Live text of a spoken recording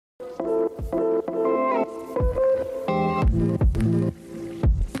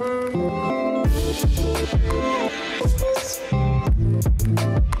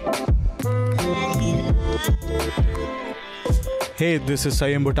Hey, this is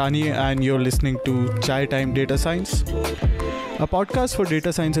Sanyam Bhutani and you're listening to Chai Time Data Science, a podcast for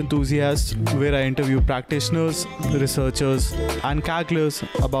data science enthusiasts where I interview practitioners, researchers, and Kagglers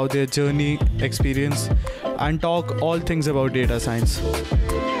about their journey, experience, and talk all things about data science.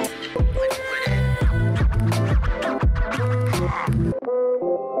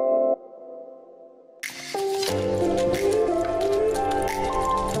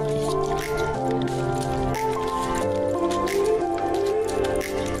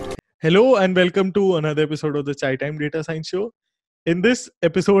 Hello and welcome to another episode of the Chai Time Data Science Show. In this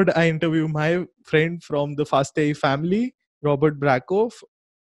episode, I interview my friend from the Fast.ai family, Robert Bracco.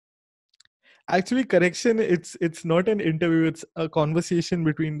 Actually, correction, it's not an interview, it's a conversation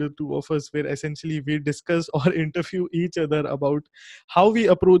between the two of us where essentially we discuss or interview each other about how we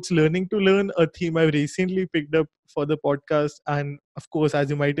approach learning to learn, a theme I've recently picked up for the podcast. And of course,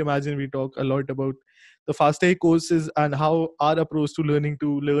 as you might imagine, we talk a lot about the Fast.ai courses and how our approach to learning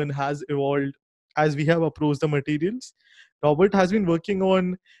to learn has evolved as we have approached the materials. Robert has been working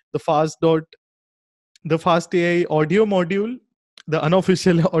on the Fast.ai audio module, the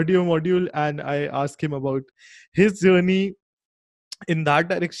unofficial audio module, and I asked him about his journey in that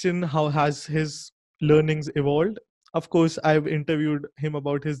direction. How has his learnings evolved? Of course, I've interviewed him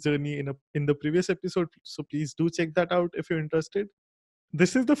about his journey in the previous episode, so please do check that out if you're interested.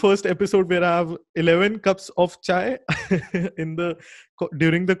 This is the first episode where I have 11 cups of chai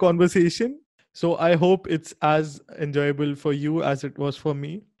during the conversation. So I hope it's as enjoyable for you as it was for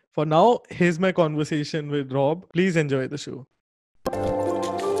me. For now, here's my conversation with Rob. Please enjoy the show.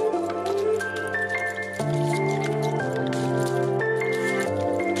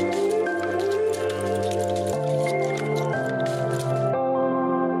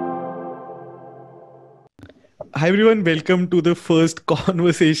 Hi everyone, welcome to the first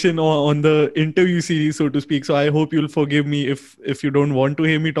conversation on the interview series, so to speak. So I hope you'll forgive me if you don't want to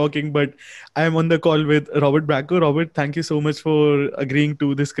hear me talking, but I am on the call with Robert Bracco. Robert, thank you so much for agreeing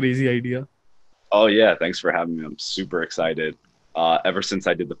to this crazy idea. Oh yeah, thanks for having me. I'm super excited. Ever since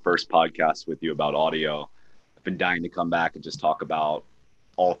I did the first podcast with you about audio, I've been dying to come back and just talk about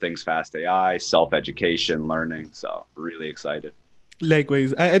all things Fast AI, self-education, learning. So really excited.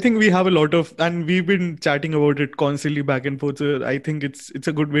 Likewise, I think we have a lot of, and we've been chatting about it constantly back and forth. So I think it's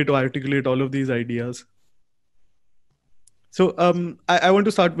a good way to articulate all of these ideas. So I want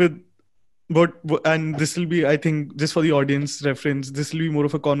to start with and this will be, I think, just for the audience reference, this will be more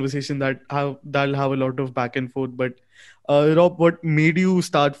of a conversation that'll have a lot of back and forth. But Rob, what made you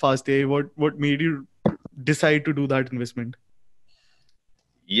start Fast.ai? What made you decide to do that investment?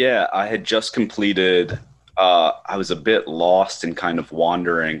 Yeah, I had just completed. I was a bit lost and kind of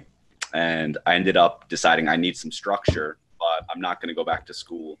wandering, and I ended up deciding I need some structure, but I'm not going to go back to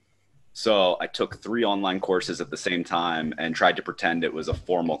school. So I took 3 online courses at the same time and tried to pretend it was a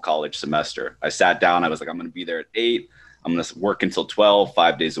formal college semester. I sat down, I was like, I'm going to be there at 8. I'm going to work until 12,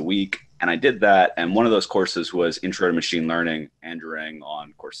 5 days a week. And I did that. And one of those courses was Intro to Machine Learning, Andrew Ng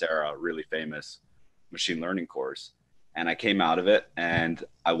on Coursera, a really famous machine learning course. And I came out of it and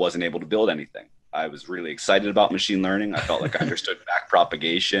I wasn't able to build anything. I was really excited about machine learning. I felt like I understood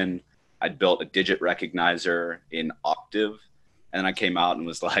backpropagation. I'd built a digit recognizer in Octave. And I came out and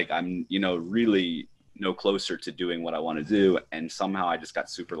was like, I'm, really no closer to doing what I want to do. And somehow I just got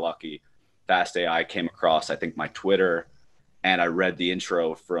super lucky. Fast AI came across, I think, my Twitter. And I read the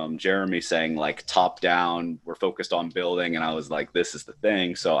intro from Jeremy saying, like, top down, we're focused on building. And I was like, this is the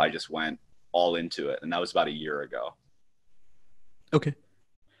thing. So I just went all into it. And that was about a year ago. Okay.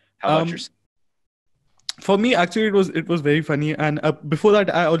 How about yourself? For me, actually, it was very funny. And before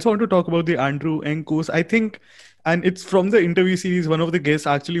that, I also want to talk about the Andrew Ng course. I think, and it's from the interview series, one of the guests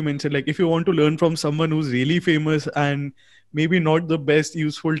actually mentioned, like, if you want to learn from someone who's really famous and maybe not the best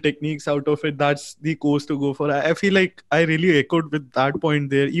useful techniques out of it, that's the course to go for. I feel like I really echoed with that point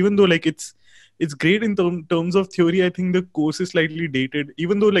there. Even though like it's great in terms of theory, I think the course is slightly dated.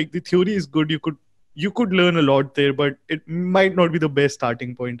 Even though like the theory is good, you could learn a lot there, but it might not be the best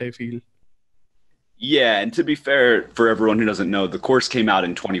starting point, I feel. Yeah, and to be fair, for everyone who doesn't know, the course came out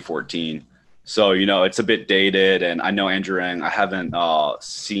in 2014. So, it's a bit dated. And I know Andrew Ng, I haven't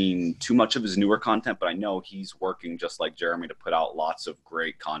seen too much of his newer content, but I know he's working just like Jeremy to put out lots of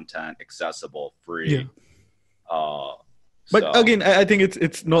great content, accessible, free. Yeah. But again, I think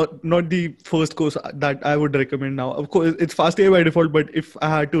it's not the first course that I would recommend now. Of course, it's Fast.ai by default, but if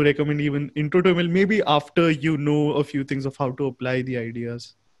I had to recommend even Intro to ML, maybe after you know a few things of how to apply the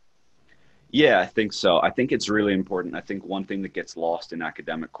ideas. Yeah, I think so. I think it's really important. I think one thing that gets lost in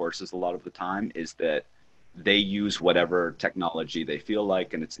academic courses a lot of the time is that they use whatever technology they feel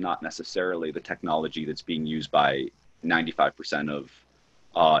like, and it's not necessarily the technology that's being used by 95% of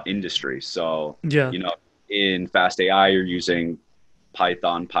industry. So, Yeah. you know, in Fast.ai, you're using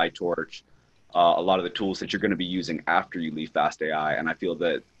Python, PyTorch, a lot of the tools that you're going to be using after you leave Fast.ai. And I feel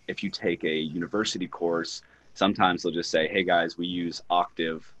that if you take a university course, sometimes they'll just say, hey guys, we use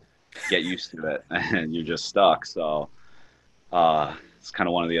Octave, get used to it, and you're just stuck. So it's kind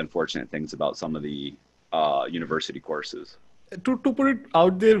of one of the unfortunate things about some of the university courses. To put it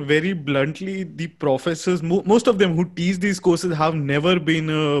out there very bluntly, the professors, most of them who teach these courses have never been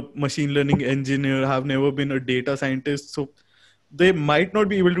a machine learning engineer, have never been a data scientist. So they might not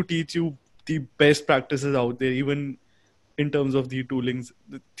be able to teach you the best practices out there, even in terms of the toolings.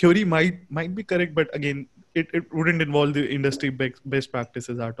 The theory might be correct, but again, it wouldn't involve the industry best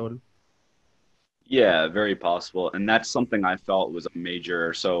practices at all. Yeah, very possible. And that's something I felt was a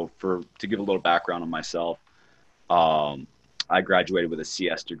major. So, for to give a little background on myself, um, I graduated with a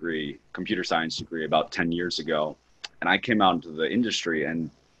CS degree, computer science degree, about 10 years ago. And I came out into the industry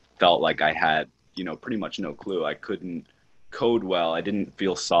and felt like I had, pretty much no clue. I couldn't code well. I didn't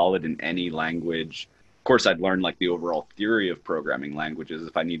feel solid in any language. Of course, I'd learned like the overall theory of programming languages.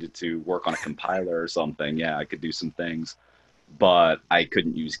 If I needed to work on a compiler or something, yeah, I could do some things, but I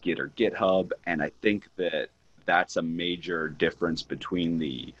couldn't use Git or GitHub. And I think that that's a major difference between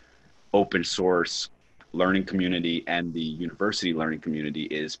the open source learning community and the university learning community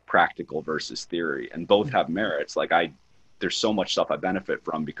is practical versus theory. And both have merits. There's so much stuff I benefit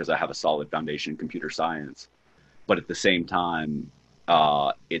from because I have a solid foundation in computer science. But at the same time,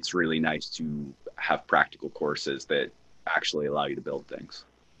 it's really nice to have practical courses that actually allow you to build things.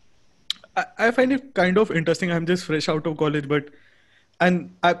 I find it kind of interesting. I'm just fresh out of college, but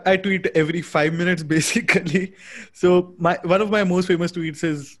and I tweet every 5 minutes basically. So my one of my most famous tweets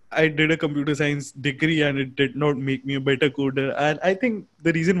is I did a computer science degree and it did not make me a better coder. And I think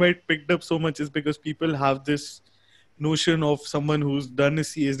the reason why it picked up so much is because people have this notion of someone who's done a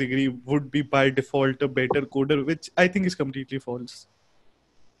CS degree would be by default a better coder, which I think is completely false.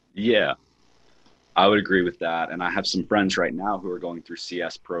 Yeah, I would agree with that. And I have some friends right now who are going through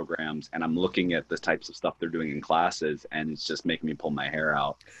CS programs, and I'm looking at the types of stuff they're doing in classes, and it's just making me pull my hair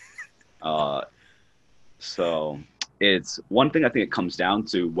out. Uh, so it's one thing I think it comes down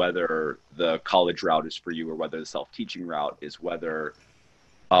to whether the college route is for you or whether the self teaching route is whether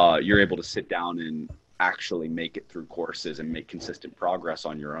you're able to sit down and actually make it through courses and make consistent progress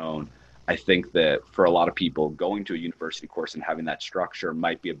on your own. I think that for a lot of people, going to a university course and having that structure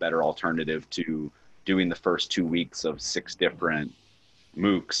might be a better alternative to doing the first 2 weeks of 6 different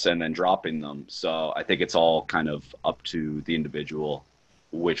MOOCs and then dropping them. So I think it's all kind of up to the individual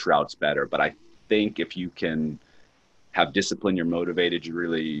which route's better. But I think if you can have discipline, you're motivated, you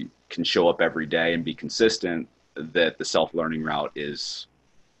really can show up every day and be consistent, that the self learning route is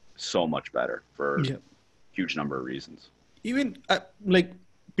so much better for Yeah. huge number of reasons. Even like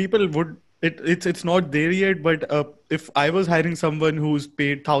people would it's not there yet, but if I was hiring someone who's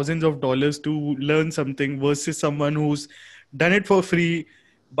paid thousands of dollars to learn something versus someone who's done it for free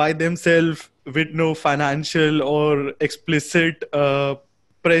by themselves with no financial or explicit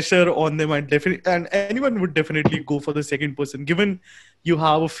pressure on them, and anyone would definitely go for the second person, given you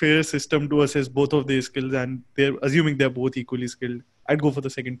have a fair system to assess both of their skills and they're assuming they're both equally skilled. I'd go for the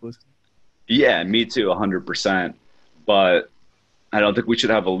second person. Yeah, me too, 100%. But I don't think we should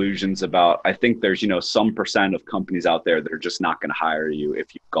have illusions about. I think there's, some percent of companies out there that are just not going to hire you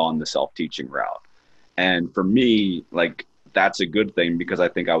if you've gone the self-teaching route. And for me, like, that's a good thing because I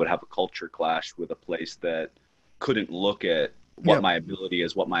think I would have a culture clash with a place that couldn't look at what Yeah. my ability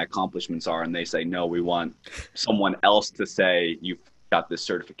is, what my accomplishments are, and they say, no, we want someone else to say you've got this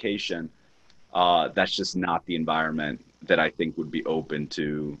certification. That's just not the environment that I think would be open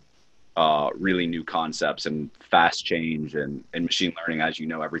to really new concepts and fast change and machine learning. As you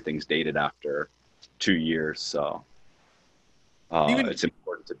know, everything's dated after 2 years. So Even it's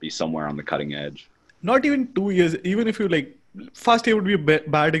important to be somewhere on the cutting edge. not even 2 years, even if you like Fast year would be a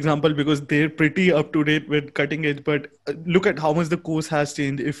bad example because they're pretty up to date with cutting edge, but look at how much the course has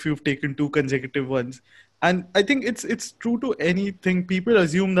changed if you've taken two consecutive ones. And I think it's true to anything. People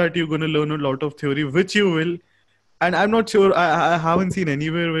assume that you're going to learn a lot of theory, which you will, and I'm not sure, I haven't seen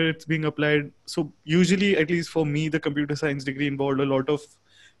anywhere where it's being applied. So usually, at least for me, the computer science degree involved a lot of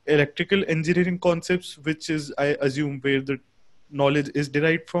electrical engineering concepts, which is, I assume, where the knowledge is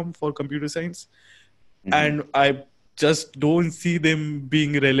derived from for computer science. Hmm. And I just don't see them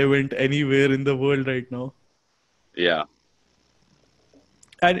being relevant anywhere in the world right now. Yeah.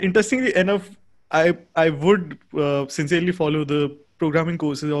 And interestingly enough, I would sincerely follow the programming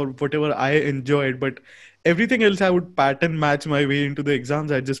courses or whatever I enjoyed, but everything else I would pattern match my way into the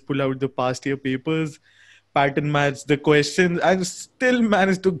exams. I just pull out the past year papers, pattern match the questions, and still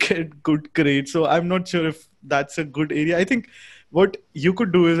manage to get good grades. So I'm not sure if that's a good area. I think what you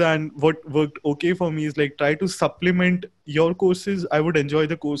could do is, and what worked okay for me is, like, try to supplement your courses. I would enjoy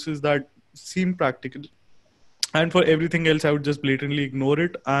the courses that seem practical, and for everything else I would just blatantly ignore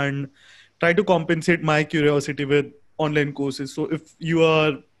it and try to compensate my curiosity with online courses. So if you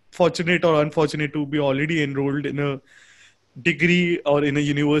are fortunate or unfortunate to be already enrolled in a degree or in a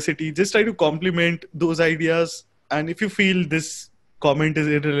university, just try to complement those ideas. And if you feel this comment is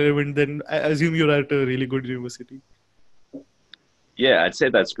irrelevant, then I assume you're at a really good university. Yeah, I'd say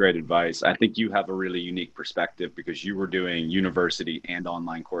that's great advice. I think you have a really unique perspective because you were doing university and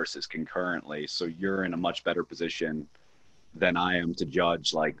online courses concurrently. So you're in a much better position than I am to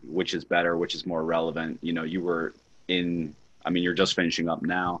judge like which is better, which is more relevant. You know, you were in, I mean, you're just finishing up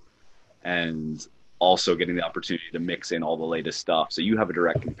now and also getting the opportunity to mix in all the latest stuff. So you have a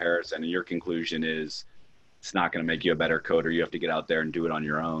direct comparison, and your conclusion is it's not going to make you a better coder. You have to get out there and do it on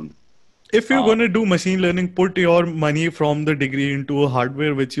your own. If you're Um, going to do machine learning, put your money from the degree into a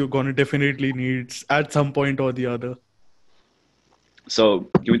hardware which you're going to definitely need at some point or the other. so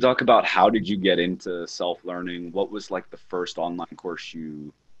can we talk about how did you get into self-learning? What was like the first online course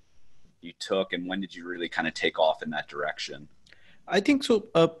you took, and when did you really kind of take off in that direction? I think so.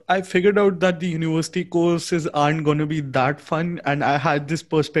 I figured out that the university courses aren't going to be that fun, and I had this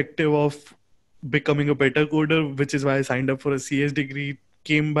perspective of becoming a better coder, which is why I signed up for a CS degree.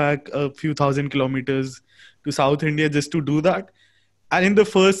 Came back a few thousand kilometers to South India just to do that. And in the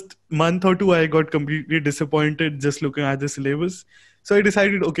first month or two, I got completely disappointed just looking at the syllabus. So I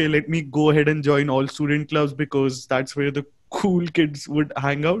decided, okay, let me go ahead and join all student clubs because that's where the cool kids would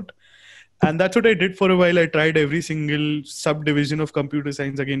hang out. And that's what I did for a while. I tried every single subdivision of computer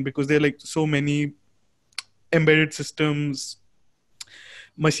science again because there are like so many embedded systems.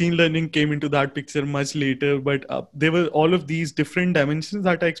 Machine learning came into that picture much later, but there were all of these different dimensions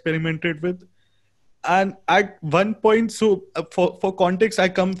that I experimented with. And at one point, so for context, I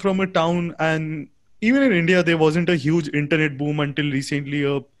come from a town, and even in India there wasn't a huge internet boom until recently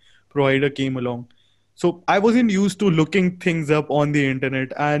a provider came along. So I wasn't used to looking things up on the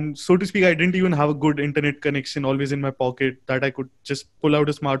internet, and so to speak, I didn't even have a good internet connection always in my pocket that I could just pull out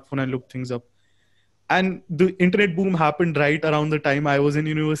a smartphone and look things up. And the internet boom happened right around the time I was in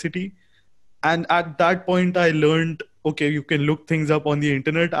university, and at that point I learned, okay, you can look things up on the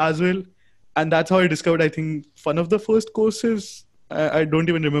internet as well. And that's how I discovered, I think, one of the first courses. I don't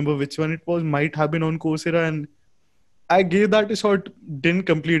even remember which one it was, might have been on Coursera, and I gave that a shot. Didn't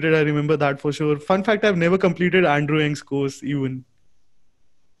complete it, I remember that for sure. Fun fact, I've never completed Andrew Ng's course even.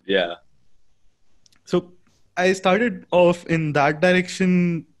 Yeah. So I started off in that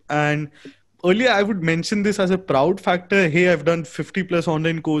direction. And earlier I would mention this as a proud factor. Hey, I've done 50 plus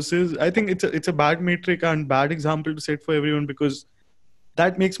online courses. I think it's a bad metric and bad example to set for everyone, because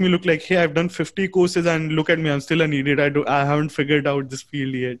that makes me look like, hey, I've done 50 courses and look at me, I'm still an idiot. I haven't figured out this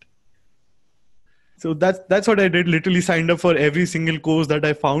field yet. So that's what I did. Literally signed up for every single course that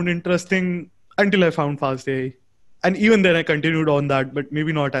I found interesting until I found Fast.ai. And even then I continued on that, but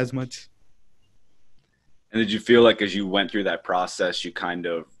maybe not as much. And did you feel like as you went through that process, you kind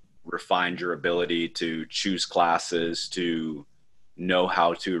of refined your ability to choose classes, to know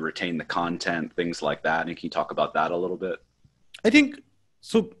how to retain the content, things like that? And can you talk about that a little bit? I think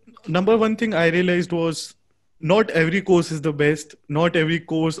so. Number one thing I realized was not every course is the best. Not every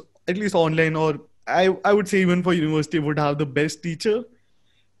course, at least online, or I would say even for university, would have the best teacher.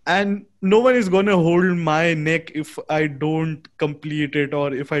 And no one is going to hold my neck if I don't complete it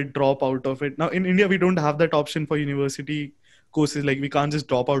or if I drop out of it. Now in India we don't have that option for university courses. Like, we can't just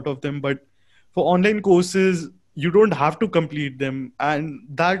drop out of them, but for online courses you don't have to complete them. And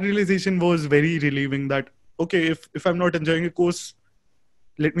that realization was very relieving, that okay, if I'm not enjoying a course,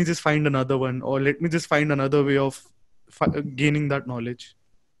 let me just find another one, or let me just find another way of gaining that knowledge.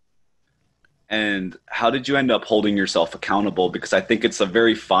 And how did you end up holding yourself accountable? Because I think it's a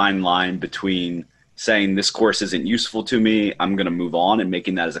very fine line between saying this course isn't useful to me, I'm going to move on, and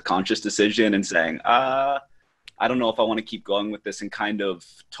making that as a conscious decision, and saying, I don't know if I want to keep going with this, and kind of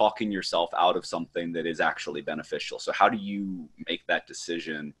talking yourself out of something that is actually beneficial. So how do you make that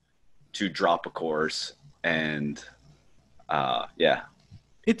decision to drop a course? And yeah.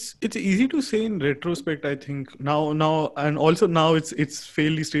 It's easy to say in retrospect, I think. Now, and also now it's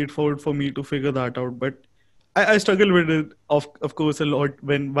fairly straightforward for me to figure that out. But I struggled with it, of course, a lot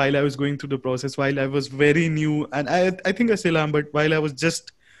while I was going through the process, while I was very new, and I think I still am, but while I was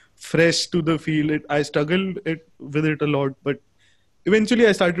just fresh to the field, I struggled with it a lot. But eventually,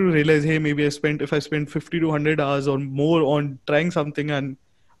 I started to realize, hey, maybe if I spent 50 to 100 hours or more on trying something, and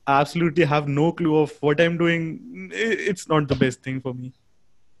I absolutely have no clue of what I'm doing, it's not the best thing for me.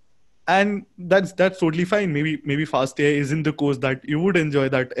 And that's totally fine. Maybe Fast.ai isn't the course that you would enjoy,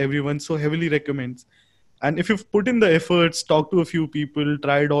 that everyone so heavily recommends. And if you've put in the efforts, talked to a few people,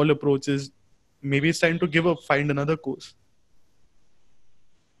 tried all approaches, maybe it's time to give up, find another course.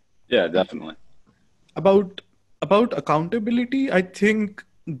 Yeah, definitely. About about accountability, I think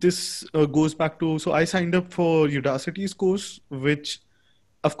this goes back to, so I signed up for Udacity's course, which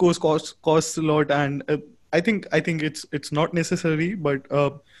of course costs a lot, and I think it's not necessary, but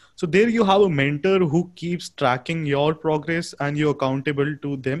so there you have a mentor who keeps tracking your progress and you're accountable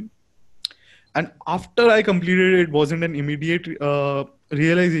to them. And after I completed it, wasn't an immediate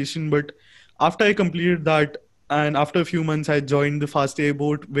realization, but after I completed that, and after a few months, I joined the Fast AI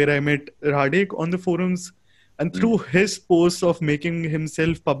board, where I met Radek on the forums. And Mm. through his posts of making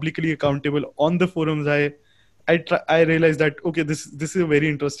himself publicly accountable on the forums, I realized that, okay, this is a very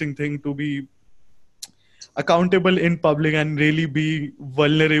interesting thing, to be accountable in public and really be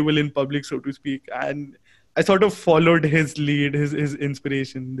vulnerable in public, so to speak. And I sort of followed his lead, his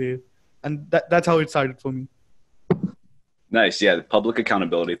inspiration there, and that's how it started for me. Nice. Yeah, the public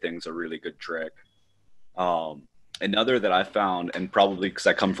accountability thing's a really good trick. Um, Another that I found, and probably because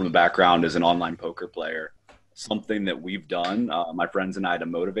I come from a background as an online poker player, something that we've done, my friends and I, to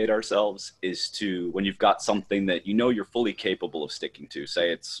motivate ourselves is to, when you've got something that you know you're fully capable of sticking to,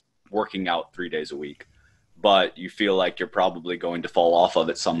 say it's working out 3 days a week, but you feel like you're probably going to fall off of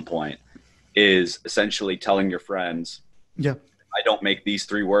at some point, is essentially telling your friends, Yeah, I don't make these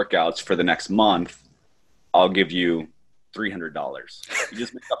 3 workouts for the next month, I'll give you $300. You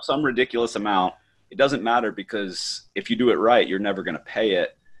just make up some ridiculous amount. It doesn't matter, because if you do it right, you're never going to pay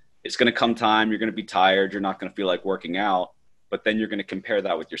it. It's going to come time. You're going to be tired. You're not going to feel like working out. But then you're going to compare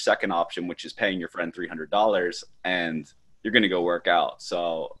that with your second option, which is paying your friend $300, and you're going to go work out.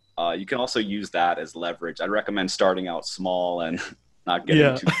 So you can also use that as leverage. I'd recommend starting out small and not getting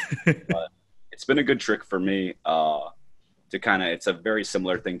yeah. too. But it's been a good trick for me to kind of. It's a very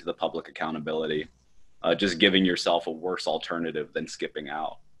similar thing to the public accountability. Just giving yourself a worse alternative than skipping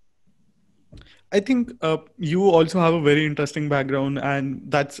out. I think you also have a very interesting background,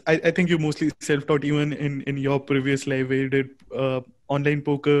 and I think you mostly self-taught, even in your previous life where you did online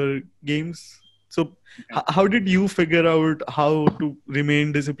poker games. So how did you figure out how to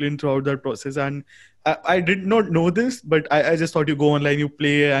remain disciplined throughout that process? And I did not know this, but I just thought you go online, you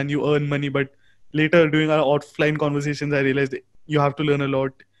play, and you earn money. But later, during our offline conversations, I realized you have to learn a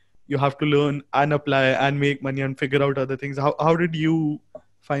lot. You have to learn and apply and make money and figure out other things. How did you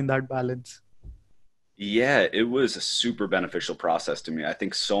find that balance? Yeah, it was a super beneficial process to me. I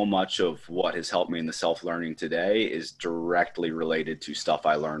think so much of what has helped me in the self-learning today is directly related to stuff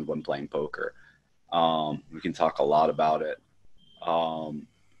I learned when playing poker. We can talk a lot about it. Um,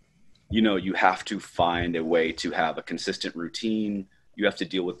 you have to find a way to have a consistent routine. You have to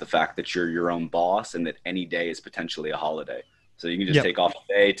deal with the fact that you're your own boss and that any day is potentially a holiday. So you can just Yeah. take off a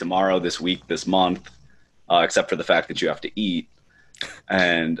day, tomorrow, this week, this month, except for the fact that you have to eat.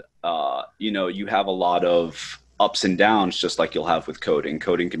 And you have a lot of ups and downs, just like you'll have with coding.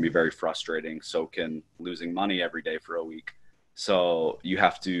 Coding can be very frustrating, so can losing money every day for a week. So you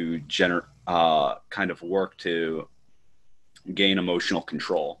have to kind of work to gain emotional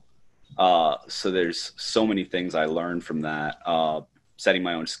control. So there's so many things I learned from that. Setting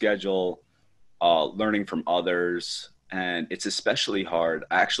my own schedule, learning from others. And it's especially hard.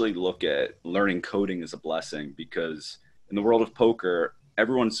 I actually look at learning coding as a blessing, because in the world of poker,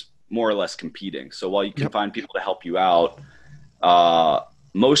 everyone's more or less competing. So while you can Yep. find people to help you out, uh,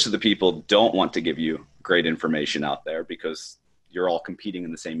 most of the people don't want to give you great information out there, because you're all competing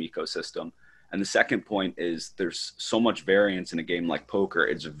in the same ecosystem. And the second point is, there's so much variance in a game like poker.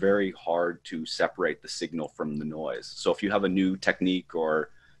 It's very hard to separate the signal from the noise. So if you have a new technique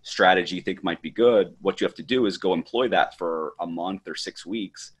or strategy you think might be good, what you have to do is go employ that for a month or 6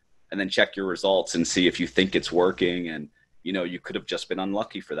 weeks, and then check your results and see if you think it's working. And you could have just been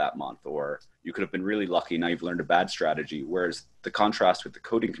unlucky for that month, or you could have been really lucky. Now you've learned a bad strategy. Whereas the contrast with the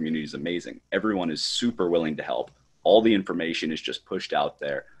coding community is amazing. Everyone is super willing to help. All the information is just pushed out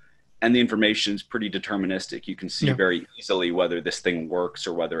there, and the information is pretty deterministic. You can see Yeah. very easily whether this thing works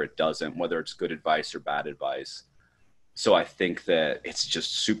or whether it doesn't, whether it's good advice or bad advice. So I think that it's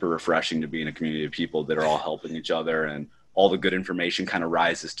just super refreshing to be in a community of people that are all helping each other, and all the good information kind of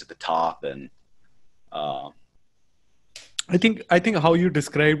rises to the top. And I think how you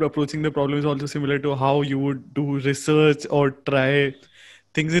described approaching the problem is also similar to how you would do research or try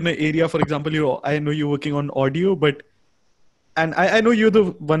things in an area. For example, I know you're working on audio, but and I know you're the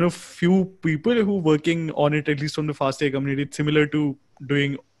one of few people who working on it, at least from the Fast.ai community. It's similar to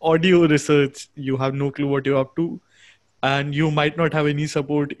doing audio research. You have no clue what you're up to, and you might not have any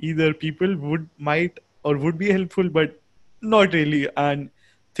support either. People might or would be helpful, but not really, and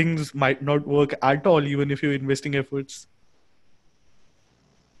things might not work at all, even if you're investing efforts.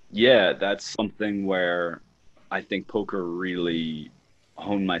 Yeah, that's something where I think poker really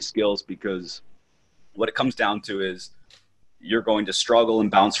honed my skills, because what it comes down to is you're going to struggle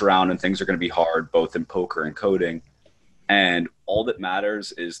and bounce around and things are going to be hard both in poker and coding, and all that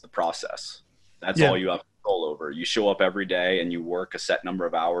matters is the process. That's all Yeah. you have control over. You show up every day and you work a set number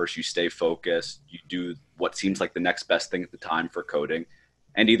of hours, you stay focused, you do what seems like the next best thing at the time for coding,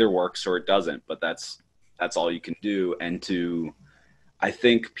 and either works or it doesn't, but that's all you can do. And to I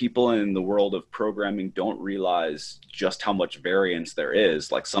think people in the world of programming don't realize just how much variance there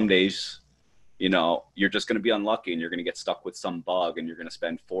is. Like some days, you're just going to be unlucky and you're going to get stuck with some bug and you're going to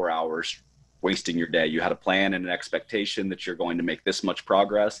spend 4 hours wasting your day. You had a plan and an expectation that you're going to make this much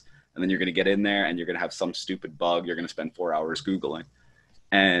progress, and then you're going to get in there and you're going to have some stupid bug. You're going to spend 4 hours Googling.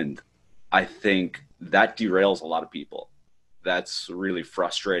 And I think that derails a lot of people. That's really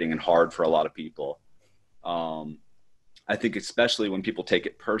frustrating and hard for a lot of people. Um, I think especially when people take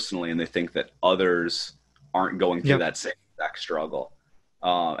it personally and they think that others aren't going through Yeah. that same exact struggle.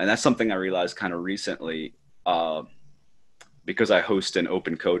 And that's something I realized kind of recently, because I host an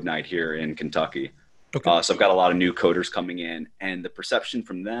open code night here in Kentucky. Okay. So I've got a lot of new coders coming in, and the perception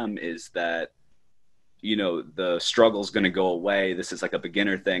from them is that, the struggle is going to go away. This is like a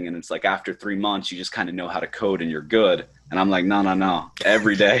beginner thing. And it's like after 3 months, you just kind of know how to code and you're good. And I'm like, no, no, no.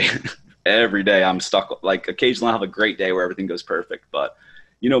 Every day, every day I'm stuck. Like occasionally I'll have a great day where everything goes perfect, but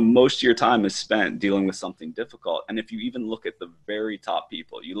most of your time is spent dealing with something difficult. And if you even look at the very top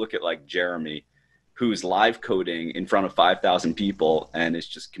people, you look at like Jeremy, who's live coding in front of 5,000 people and is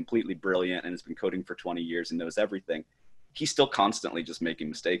just completely brilliant and has been coding for 20 years and knows everything. He's still constantly just making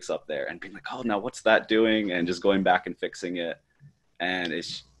mistakes up there and being like, oh, now what's that doing? And just going back and fixing it. And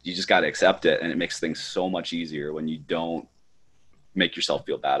you just got to accept it. And it makes things so much easier when you don't make yourself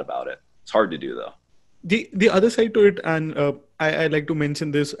feel bad about it. It's hard to do though. The other side to it, and I like to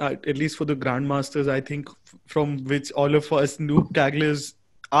mention this, at least for the grandmasters, I think from which all of us new Kagglers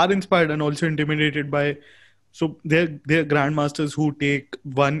are inspired and also intimidated by. So they're grandmasters who take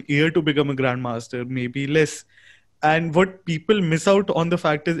 1 year to become a grandmaster, maybe less. And what people miss out on the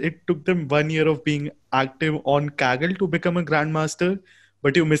fact is it took them 1 year of being active on Kaggle to become a grandmaster,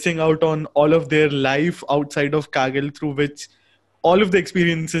 but you're missing out on all of their life outside of Kaggle, through which all of the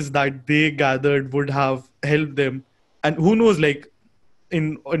experiences that they gathered would have helped them. And who knows, like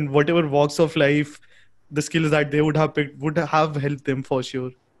in whatever walks of life, the skills that they would have picked would have helped them for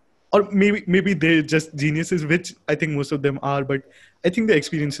sure. Or maybe they're just geniuses, which I think most of them are, but I think the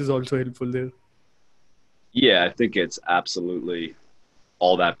experience is also helpful there. Yeah, I think it's absolutely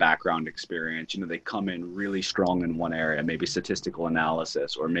all that background experience. They come in really strong in one area, maybe statistical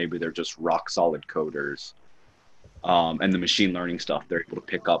analysis, or maybe they're just rock solid coders. And the machine learning stuff, they're able to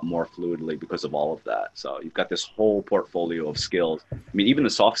pick up more fluidly because of all of that. So you've got this whole portfolio of skills. I mean, even the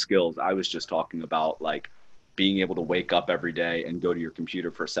soft skills I was just talking about, like being able to wake up every day and go to your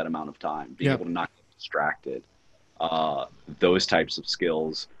computer for a set amount of time, being Yeah. able to not get distracted. Those types of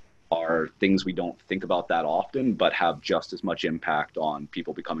skills are things we don't think about that often, but have just as much impact on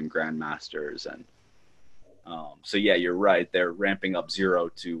people becoming grandmasters. And so yeah, you're right. They're ramping up 0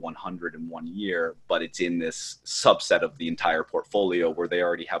 to 100 in 1 year, but it's in this subset of the entire portfolio where they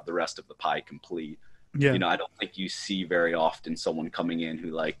already have the rest of the pie complete. Yeah. I don't think you see very often someone coming in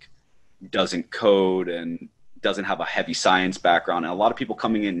who like doesn't code and doesn't have a heavy science background. And a lot of people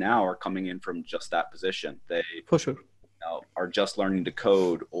coming in now are coming in from just that position. They For sure. are just learning to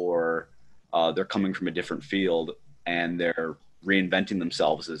code, or they're coming from a different field and they're reinventing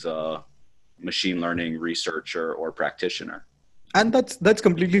themselves as a machine learning researcher or practitioner. And that's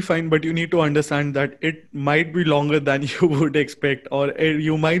completely fine, but you need to understand that it might be longer than you would expect, or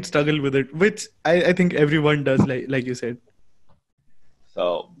you might struggle with it, which I think everyone does, like you said.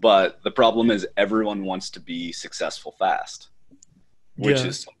 So, but the problem is everyone wants to be successful fast, which Yeah.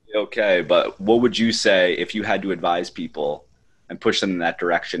 is okay. But what would you say if you had to advise people and push them in that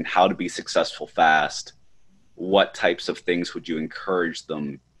direction, how to be successful fast? What types of things would you encourage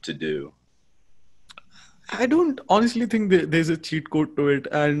them to do? I don't honestly think there's a cheat code to it.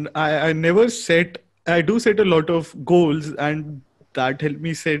 And I never set, I do set a lot of goals and that help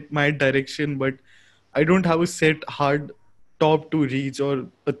me set my direction, but I don't have a set hard. top to reach or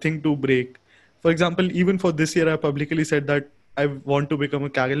a thing to break. For example, even for this year, I publicly said that I want to become a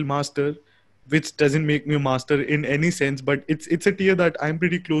Kaggle master, which doesn't make me a master in any sense, but it's a tier that I'm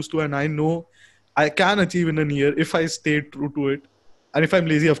pretty close to, and I know I can achieve in a year if I stay true to it. And if I'm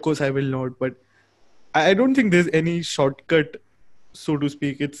lazy, of course, I will not. But I don't think there's any shortcut, so to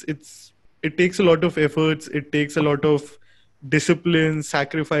speak. It takes a lot of efforts. It takes a lot of discipline,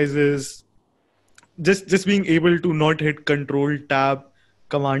 sacrifices, just being able to not hit control tab,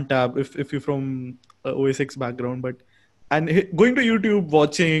 command tab if you're from OS X background, but and going to YouTube,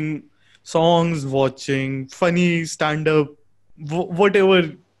 watching songs, watching funny stand up,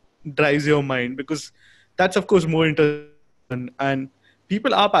 whatever drives your mind, because that's of course more interesting and fun, and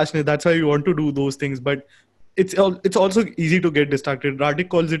people are passionate, that's why you want to do those things. But it's also easy to get distracted. Radik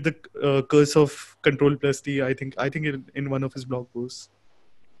calls it the curse of control plus T, I think in one of his blog posts.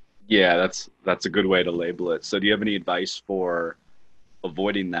 Yeah, that's a good way to label it. So do you have any advice for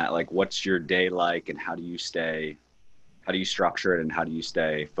avoiding that? Like what's your day like and how do you structure it and how do you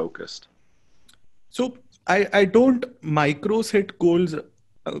stay focused? So I don't micro set goals.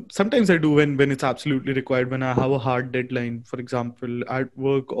 Sometimes I do when it's absolutely required, when I have a hard deadline, for example, at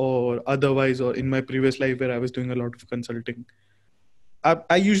work or otherwise, or in my previous life where I was doing a lot of consulting.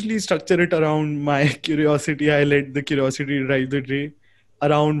 I usually structure it around my curiosity. I let the curiosity drive the day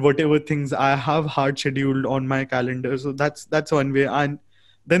around whatever things I have hard scheduled on my calendar. So that's one way. And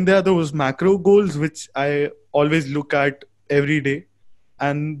then there are those macro goals which I always look at every day,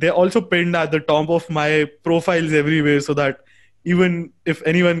 and they're also pinned at the top of my profiles everywhere, so that even if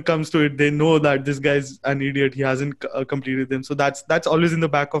anyone comes to it, they know that this guy's an idiot, he hasn't completed them. So that's always in the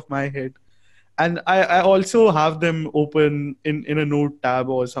back of my head. And I also have them open in a note tab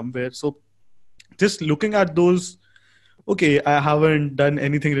or somewhere. So just looking at those, okay, I haven't done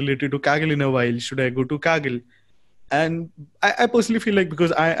anything related to Kaggle in a while, should I go to Kaggle? And I personally feel like,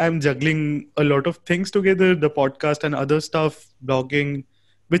 because I'm juggling a lot of things together, the podcast and other stuff, blogging,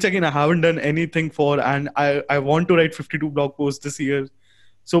 which again I haven't done anything for, and I want to write 52 blog posts this year,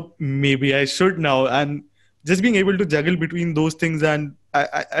 so maybe I should now. And just being able to juggle between those things, and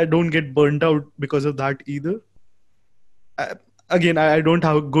I don't get burnt out because of that either. I, again, I don't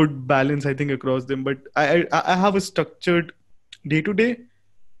have a good balance, I think, across them, but I have a structured day to day.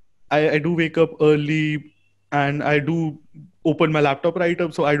 I do wake up early, and I do open my laptop right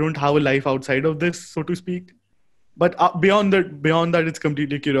up, so I don't have a life outside of this, so to speak. But beyond that, it's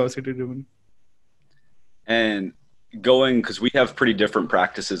completely curiosity driven. And going, because we have pretty different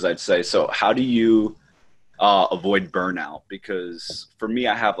practices, I'd say. So how do you avoid burnout? Because for me,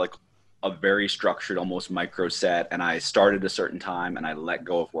 I have like a very structured, almost micro set, and I start at a certain time and I let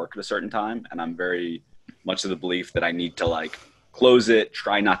go of work at a certain time. And I'm very much of the belief that I need to like close it,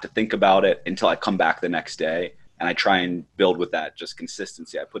 try not to think about it until I come back the next day. And I try and build with that just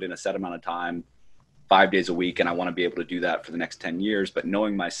consistency. I put in a set amount of time, 5 days a week, and I want to be able to do that for the next 10 years. But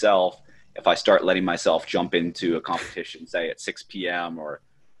knowing myself, if I start letting myself jump into a competition, say at 6 p.m. or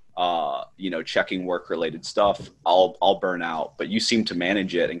checking work related stuff, I'll burn out. But you seem to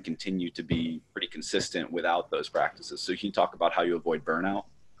manage it and continue to be pretty consistent without those practices. So can you talk about how you avoid burnout?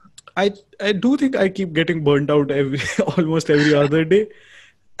 I do think I keep getting burnt out every almost every other day,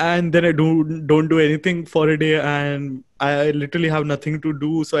 and then I don't do anything for a day, and I literally have nothing to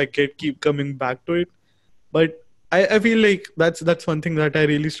do, so I keep coming back to it. But I feel like that's one thing that I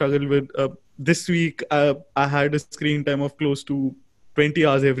really struggle with. This week, I had a screen time of close to 20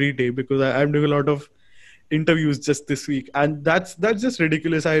 hours every day, because I'm doing a lot of interviews just this week, and that's just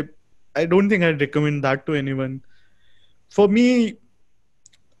ridiculous. I don't think I'd recommend that to anyone. For me,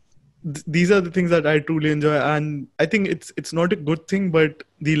 these are the things that I truly enjoy, and I think it's not a good thing, but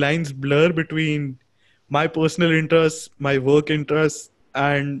the lines blur between my personal interests, my work interests,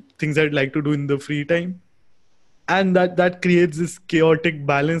 and things I'd like to do in the free time, and that creates this chaotic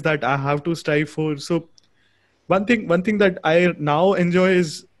balance that I have to strive for. So one thing that I now enjoy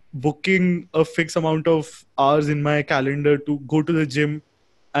is booking a fixed amount of hours in my calendar to go to the gym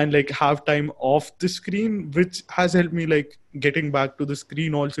and like have time off the screen, which has helped me like getting back to the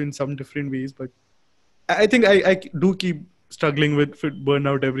screen also in some different ways. But I think I do keep struggling with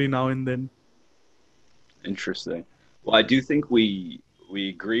burnout every now and then. Interesting. Well, I do think we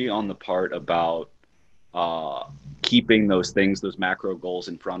agree on the part about uh, keeping those things, those macro goals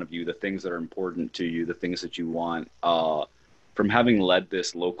in front of you, the things that are important to you, the things that you want. From having led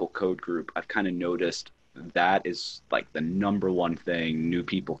this local code group, I've kind of noticed that is like the number one thing new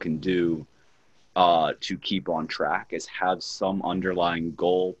people can do to keep on track is have some underlying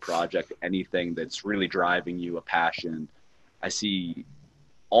goal, project, anything that's really driving you, a passion. I see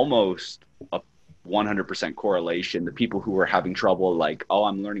almost a 100% correlation. The people who are having trouble, like, oh,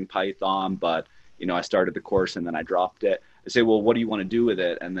 I'm learning Python, but I started the course and then I dropped it. I say, well, what do you want to do with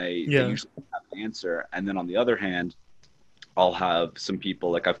it? And they Yeah. usually have an answer. And then on the other hand, I'll have some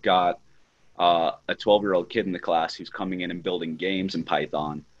people, like I've got a 12-year-old kid in the class who's coming in and building games in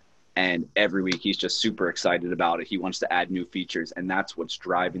Python. And every week he's just super excited about it. He wants to add new features. And that's what's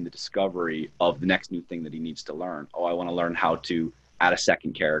driving the discovery of the next new thing that he needs to learn. Oh, I want to learn how to add a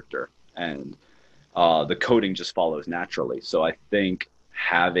second character. And the coding just follows naturally. So I think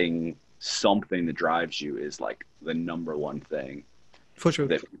having something that drives you is like the number one thing For sure.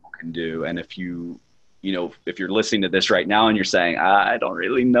 that people can do. And if you're listening to this right now and you're saying, I don't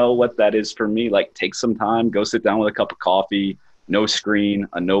really know what that is for me, like take some time, go sit down with a cup of coffee, no screen,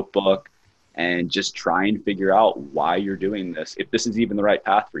 a notebook, and just try and figure out why you're doing this. If this is even the right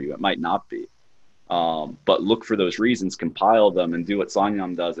path for you, it might not be. But look for those reasons, compile them, and do what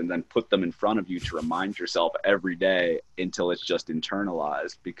Sanyam does, and then put them in front of you to remind yourself every day until it's just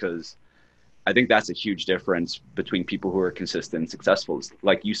internalized. Because I think that's a huge difference between people who are consistent and successful.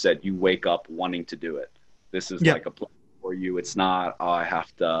 Like you said, you wake up wanting to do it. This is Yeah, like a pleasure for you. It's not, oh, I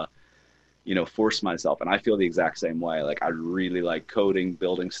have to, force myself. And I feel the exact same way. Like I really like coding,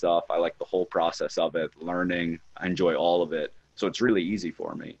 building stuff. I like the whole process of it, learning. I enjoy all of it. So it's really easy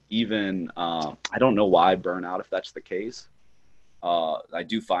for me. Even, I don't know why I burn out if that's the case. I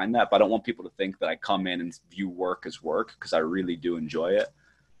do find that, but I don't want people to think that I come in and view work as work, because I really do enjoy it.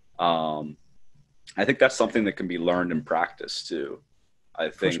 Um, I think that's something that can be learned and practiced too. I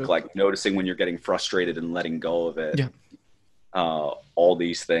for think sure. like noticing when you're getting frustrated and letting go of it, Yeah. all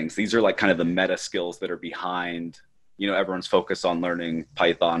these things. These are like kind of the meta skills that are behind, everyone's focused on learning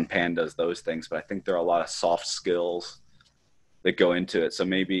Python, pandas, those things, but I think there are a lot of soft skills that go into it. So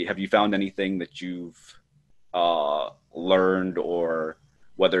maybe have you found anything that you've learned, or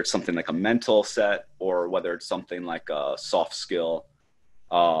whether it's something like a mental set or whether it's something like a soft skill,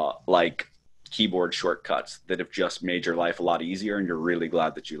 like keyboard shortcuts that have just made your life a lot easier and you're really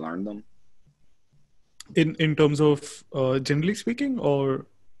glad that you learned them? In terms of generally speaking, or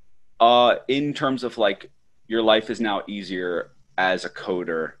In terms of like your life is now easier as a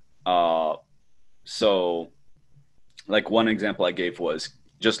coder. So like one example I gave was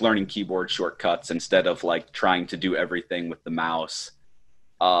just learning keyboard shortcuts instead of like trying to do everything with the mouse.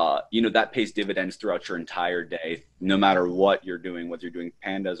 That pays dividends throughout your entire day, no matter what you're doing, whether you're doing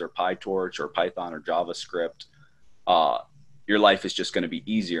pandas or PyTorch or Python or JavaScript. uh, your life is just going to be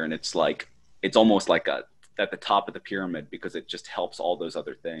easier. And it's like, it's almost like at the top of the pyramid, because it just helps all those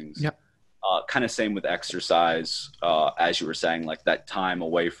other things. yeah. Kind of same with exercise, as you were saying, like that time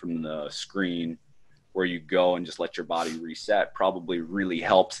away from the screen where you go and just let your body reset probably really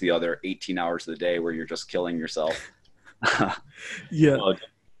helps the other 18 hours of the day where you're just killing yourself. Yeah. So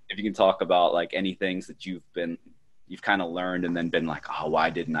if you can talk about like any things that you've kind of learned and then been like, oh, why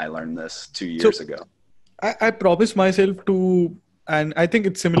didn't I learn this 2 years So ago? I promised myself to, and I think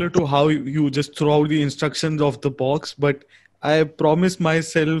it's similar to how you just throw out the instructions of the box, but I promise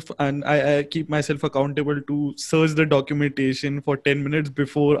myself and I keep myself accountable to search the documentation for 10 minutes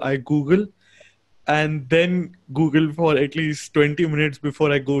before I Google, and then Google for at least 20 minutes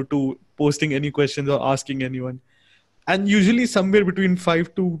before I go to posting any questions or asking anyone. And usually somewhere between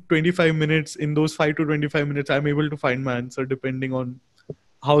 5 to 25 minutes, in those 5 to 25 minutes, I'm able to find my answer depending on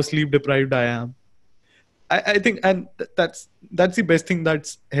how sleep deprived I am. I think, and that's the best thing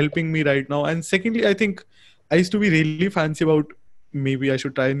that's helping me right now. And secondly, I think I used to be really fancy about maybe I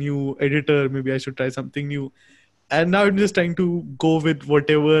should try a new editor, maybe I should try something new. And now I'm just trying to go with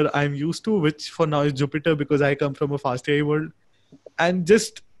whatever I'm used to, which for now is Jupyter, because I come from a Fast.ai world, and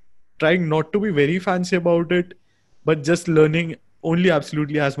just trying not to be very fancy about it, but just learning only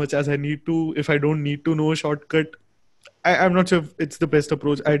absolutely as much as I need to. If I don't need to know a shortcut, I'm not sure if it's the best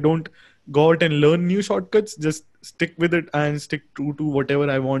approach. I don't go out and learn new shortcuts, just stick with it and stick true to whatever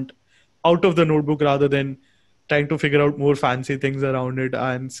I want out of the notebook, rather than trying to figure out more fancy things around it.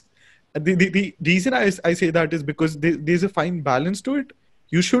 And the reason I say that is because there's a fine balance to it.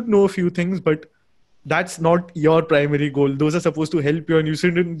 You should know a few things, but that's not your primary goal. Those are supposed to help you, and you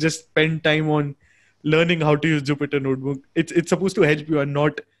shouldn't just spend time on learning how to use Jupyter Notebook. It's supposed to help you and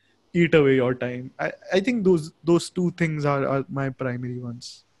not eat away your time. I think those two things are my primary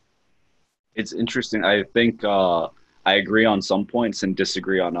ones. It's interesting. I think I agree on some points and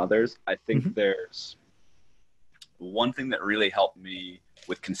disagree on others. I think Hmm. there's one thing that really helped me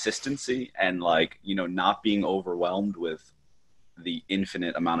with consistency and like, not being overwhelmed with the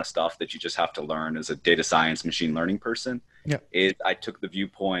infinite amount of stuff that you just have to learn as a data science machine learning person Yeah. is I took the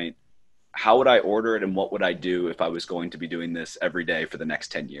viewpoint, how would I order it and what would I do if I was going to be doing this every day for the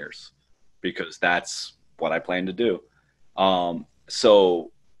next 10 years? because that's what I plan to do.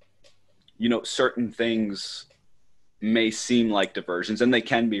 So, certain things may seem like diversions, and they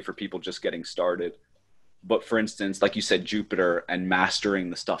can be for people just getting started. But for instance, like you said, Jupiter and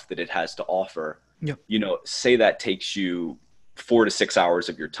mastering the stuff that it has to offer, Yeah. say that takes you 4 to 6 hours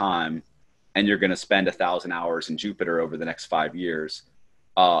of your time, and you're going to spend 1,000 hours in Jupiter over the next 5 years.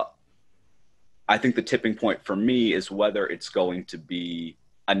 Uh, I think the tipping point for me is whether it's going to be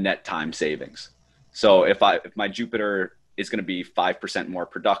a net time savings. So if my Jupiter is going to be 5% more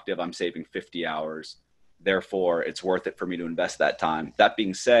productive, I'm saving 50 hours. Therefore, it's worth it for me to invest that time. That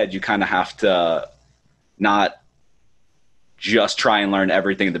being said, you kind of have to not just try and learn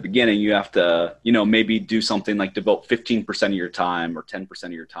everything at the beginning. You have to, maybe do something like devote 15% of your time or 10%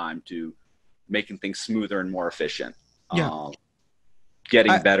 of your time to making things smoother and more efficient. Yeah.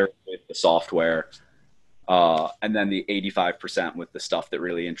 Getting I, better with the software, and then the 85% with the stuff that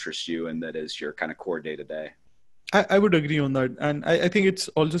really interests you and that is your kind of core day to day. I would agree on that. And I think it's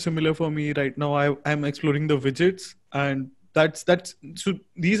also similar for me right now. I'm exploring the widgets, and that's so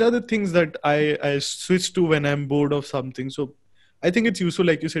these are the things that I switch to when I'm bored of something. So I think it's useful,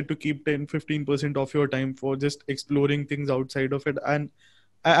 like you said, to keep 10-15% of your time for just exploring things outside of it. And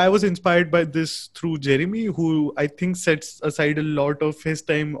I was inspired by this through Jeremy, who I think sets aside a lot of his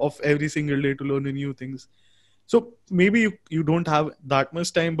time of every single day to learn new things. So maybe you don't have that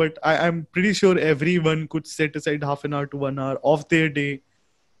much time, but I'm pretty sure everyone could set aside half an hour to 1 hour of their day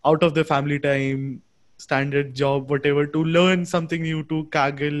out of their family time, standard job, whatever, to learn something new, to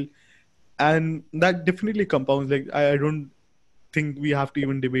Kaggle. And that definitely compounds. Like, I don't think we have to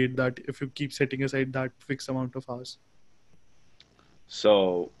even debate that if you keep setting aside that fixed amount of hours.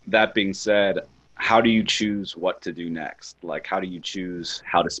 So that being said, how do you choose what to do next? Like, how do you choose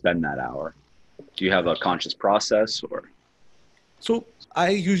how to spend that hour? Do you have a conscious process or? So I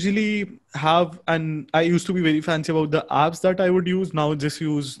usually have, and I used to be very fancy about the apps that I would use. Now just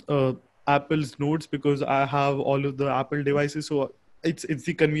use Apple's Notes because I have all of the Apple devices. So it's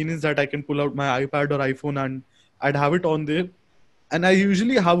the convenience that I can pull out my iPad or iPhone and I'd have it on there. And I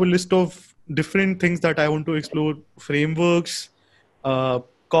usually have a list of different things that I want to explore: frameworks, uh,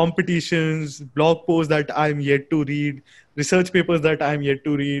 competitions, blog posts that I'm yet to read, research papers that I'm yet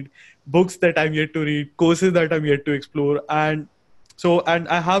to read, books that I'm yet to read, courses that I'm yet to explore. And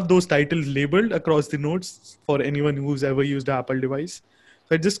I have those titles labeled across the notes for anyone who's ever used an Apple device.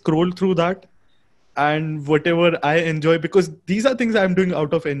 So I just scroll through that, and whatever I enjoy, because these are things I'm doing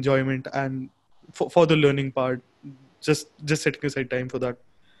out of enjoyment and for the learning part, just setting aside time for that.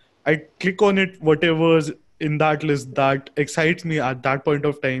 I click on it, whatever's in that list that excites me at that point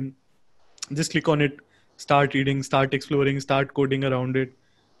of time. Just click on it, start reading, start exploring, start coding around it.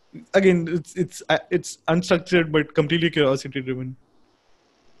 Again, it's unstructured but completely curiosity driven,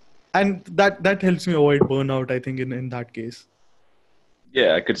 and that helps me avoid burnout. I think in that case.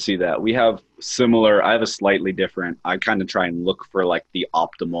 Yeah, I could see that. We have similar, I have a slightly different, I kind of try and look for like the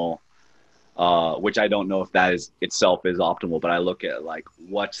optimal, which I don't know if that is itself is optimal, but I look at like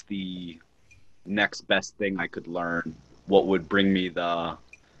what's the next best thing I could learn, what would bring me the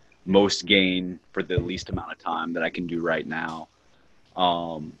most gain for the least amount of time that I can do right now.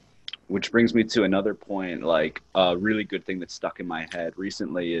 Um, which brings me to another point, like a really good thing that's stuck in my head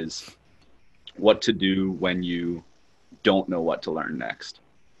recently is what to do when you don't know what to learn next.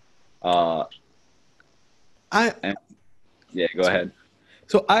 Uh, I and yeah, go so ahead.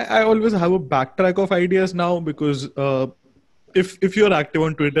 I always have a backtrack of ideas now because if you're active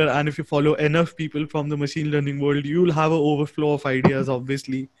on Twitter and if you follow enough people from the machine learning world, you'll have an overflow of ideas,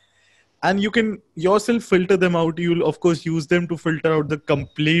 obviously, and you can yourself filter them out. You'll of course use them to filter out the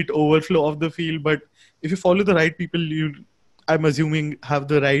complete overflow of the field, but if you follow the right people, you, I'm assuming, have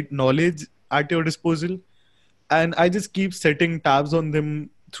the right knowledge at your disposal. And I just keep setting tabs on them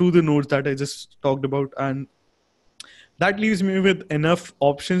through the nodes that I just talked about, and that leaves me with enough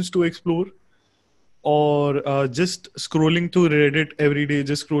options to explore. Or just scrolling through Reddit every day,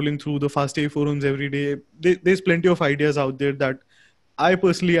 just scrolling through the Fast.ai forums every day. There's plenty of ideas out there that I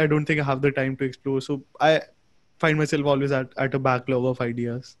personally, I don't think I have the time to explore. So I find myself always at a backlog of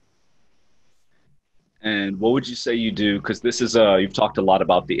ideas. And what would you say you do? Because this is you've talked a lot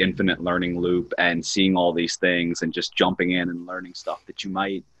about the infinite learning loop and seeing all these things and just jumping in and learning stuff that you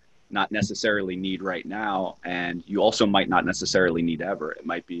might not necessarily need right now, and you also might not necessarily need ever. It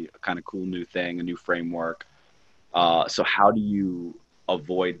might be a kind of cool new thing, a new framework. So how do you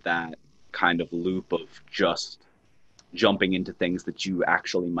avoid that kind of loop of just jumping into things that you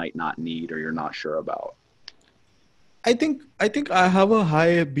actually might not need or you're not sure about? I think I have a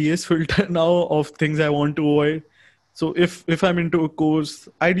high BS filter now of things I want to avoid. So if I'm into a course,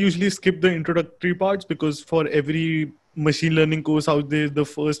 I'd usually skip the introductory parts, because for every machine learning course out there, the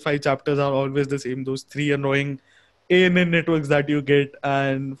first 5 chapters are always the same. Those three annoying ANN networks that you get,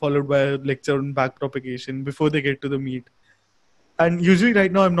 and followed by a lecture on backpropagation before they get to the meat. And usually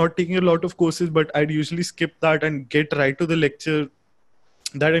right now I'm not taking a lot of courses, but I'd usually skip that and get right to the lecture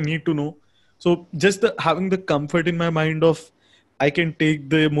that I need to know. So just having the comfort in my mind of I can take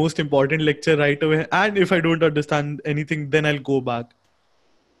the most important lecture right away, and if I don't understand anything, then I'll go back,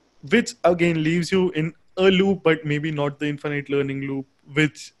 which again leaves you in a loop, but maybe not the infinite learning loop,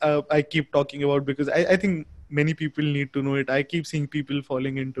 which I keep talking about, because I think many people need to know it. I keep seeing people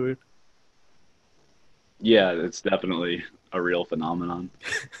falling into it. Yeah, it's definitely a real phenomenon.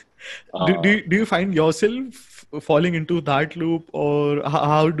 Do you find yourself falling into that loop, or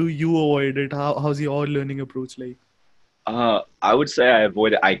how do you avoid it? How's your learning approach like? I would say I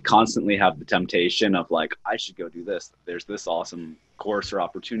avoid it. I constantly have the temptation of like, I should go do this. There's this awesome course or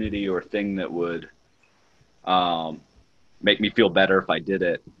opportunity or thing that would um, make me feel better if I did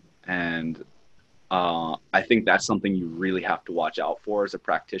it. And I think that's something you really have to watch out for as a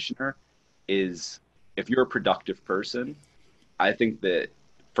practitioner is if you're a productive person, I think that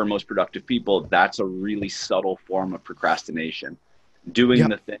for most productive people, that's a really subtle form of procrastination. Doing Yeah.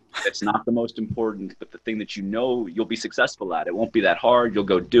 the thing that's not the most important, but the thing that you know you'll be successful at. It won't be that hard. You'll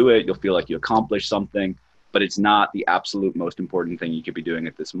go do it. You'll feel like you accomplished something, but it's not the absolute most important thing you could be doing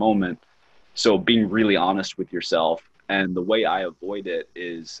at this moment. So being really honest with yourself. And the way I avoid it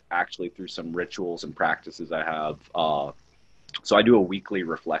is actually through some rituals and practices I have. So I do a weekly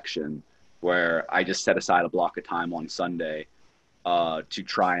reflection where I just set aside a block of time on Sunday to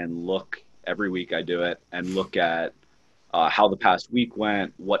try and look every week. I do it and look at how the past week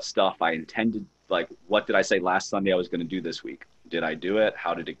went, what stuff I intended, like what did I say last Sunday I was going to do this week? Did I do it?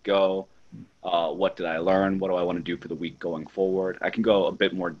 How did it go? What did I learn? What do I want to do for the week going forward? I can go a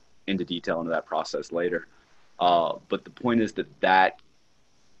bit more into detail into that process later. But the point is that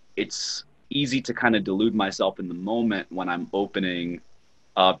it's easy to kind of delude myself in the moment when I'm opening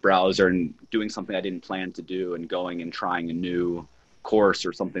a browser and doing something I didn't plan to do and going and trying a new course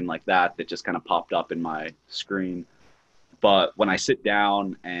or something like that that just kind of popped up in my screen. But when I sit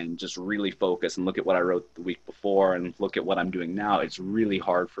down and just really focus and look at what I wrote the week before and look at what I'm doing now, it's really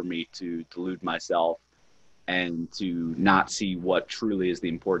hard for me to delude myself and to not see what truly is the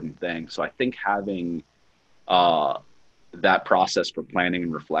important thing. So I think having uh, that process for planning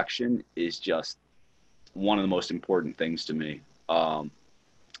and reflection is just one of the most important things to me.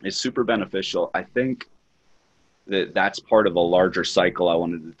 It's super beneficial. I think that that's part of a larger cycle I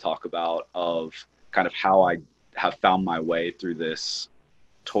wanted to talk about of kind of how I have found my way through this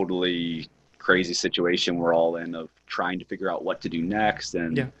totally crazy situation we're all in of trying to figure out what to do next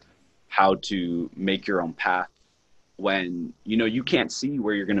and Yeah. how to make your own path when you know you can't see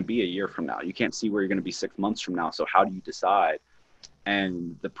where you're going to be a year from now. You can't see where you're going to be 6 months from now. So how do you decide?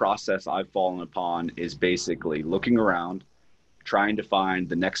 And the process I've fallen upon is basically looking around, trying to find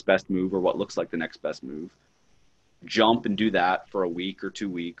the next best move or what looks like the next best move, jump and do that for a week or 2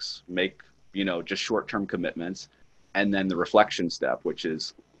 weeks, make, you know, just short-term commitments. And then the reflection step, which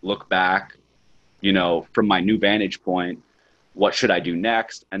is look back, you know, from my new vantage point, what should I do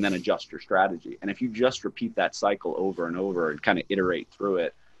next? And then adjust your strategy. And if you just repeat that cycle over and over and kind of iterate through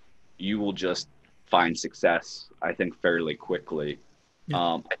it, you will just find success, I think, fairly quickly.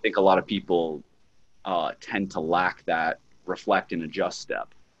 Yeah. I think a lot of people tend to lack that reflect and adjust step.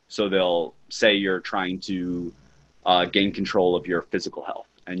 So they'll say you're trying to gain control of your physical health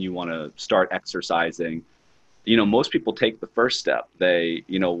and you want to start exercising. You know, most people take the first step. They,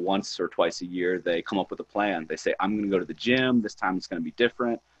 you know, once or twice a year, they come up with a plan. They say, I'm going to go to the gym. This time it's going to be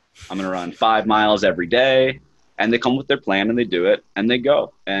different. I'm going to run 5 miles every day. And they come with their plan and they do it and they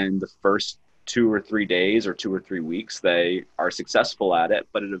go. And the first 2 or 3 days or 2 or 3 weeks, they are successful at it.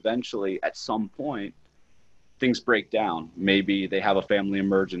 But it eventually, at some point, things break down. Maybe they have a family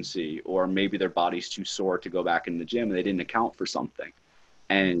emergency, or maybe their body's too sore to go back in the gym and they didn't account for something.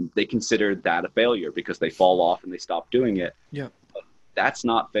 And they consider that a failure because they fall off and they stop doing it. Yeah. But that's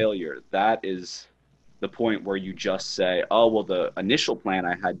not failure. That is the point where you just say, oh, well, the initial plan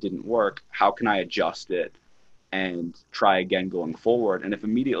I had didn't work. How can I adjust it and try again going forward? And if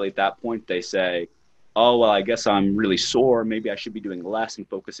immediately at that point they say, oh, well, I guess I'm really sore, maybe I should be doing less and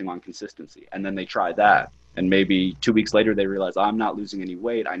focusing on consistency. And then they try that. And maybe 2 weeks later, they realize, I'm not losing any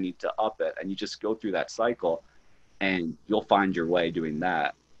weight. I need to up it. And you just go through that cycle and you'll find your way doing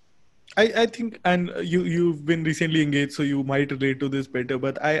that. I think, and you've been recently engaged, so you might relate to this better,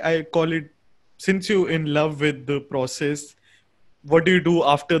 but I call it, since you're in love with the process, what do you do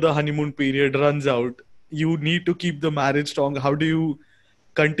after the honeymoon period runs out? you need to keep the marriage strong. How do you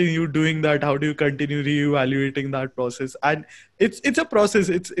continue doing that? How do you continue reevaluating that process? And it's a process.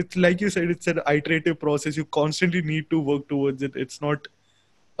 It's like you said, it's an iterative process. You constantly need to work towards it. It's not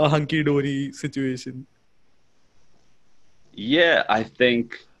a hunky-dory situation. Yeah, I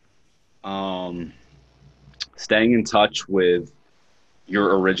think um, staying in touch with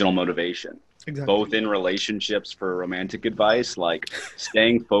your original motivation, Exactly. both in relationships for romantic advice, like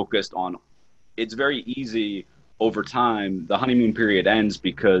staying focused on it's very easy over time. The honeymoon period ends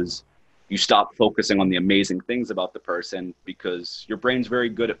because you stop focusing on the amazing things about the person because your brain's very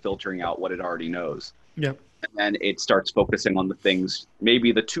good at filtering out what it already knows. Yeah. And then it starts focusing on the things,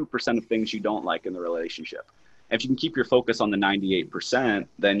 maybe the 2% of things you don't like in the relationship. If you can keep your focus on the 98%,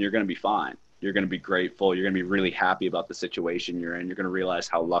 then you're going to be fine. You're going to be grateful. You're going to be really happy about the situation you're in. You're going to realize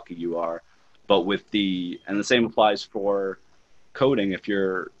how lucky you are. But and the same applies for coding. If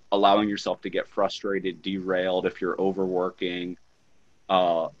you're allowing yourself to get frustrated, derailed, if you're overworking,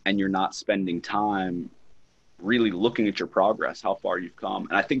 and you're not spending time really looking at your progress, how far you've come.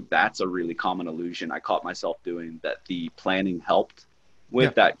 And I think that's a really common illusion I caught myself doing, that the planning helped Yeah.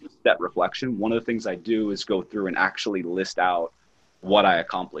 with that reflection. One of the things I do is go through and actually list out what I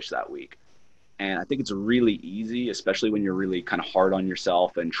accomplished that week. And I think it's really easy, especially when you're really kind of hard on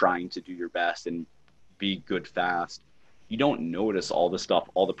yourself and trying to do your best and be good fast. You don't notice all the stuff,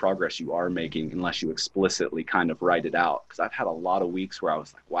 all the progress you are making unless you explicitly kind of write it out. Because I've had a lot of weeks where I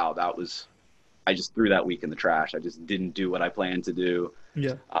was like, wow, I just threw that week in the trash. I just didn't do what I planned to do.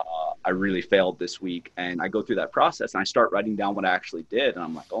 Yeah. I really failed this week. And I go through that process and I start writing down what I actually did. And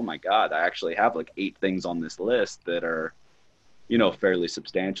I'm like, oh my God, I actually have like 8 things on this list that are, fairly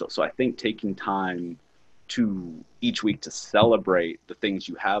substantial. So I think taking time to each week to celebrate the things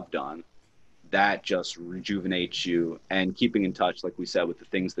you have done, that just rejuvenates you. And keeping in touch, like we said, with the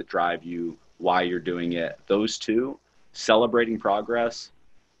things that drive you, why you're doing it, those two, celebrating progress,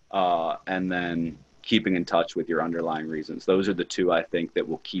 and then keeping in touch with your underlying reasons. Those are the two I think that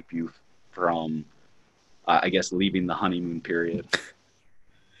will keep you from, I guess, leaving the honeymoon period.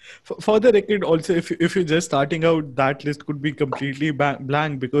 For the record, also, if you're just starting out, that list could be completely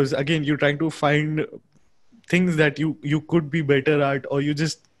blank, because again, you're trying to find things that you could be better at, or you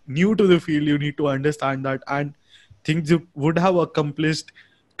just new to the field. You need to understand that, and things you would have accomplished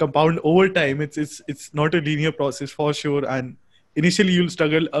compound over time. It's not a linear process for sure, and initially you'll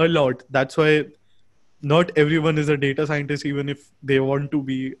struggle a lot. That's why not everyone is a data scientist, even if they want to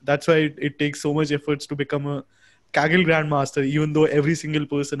be. That's why it takes so much efforts to become a Kaggle grandmaster, even though every single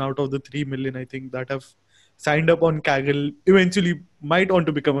person out of the 3 million, I think, that have signed up on Kaggle eventually might want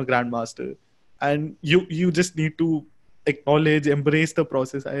to become a grandmaster. And you just need to acknowledge, embrace the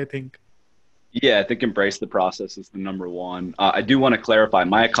process, I think. Yeah, I think embrace the process is the number one. I do want to clarify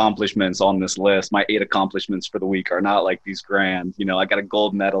my accomplishments on this list. My 8 accomplishments for the week are not like these grand. I got a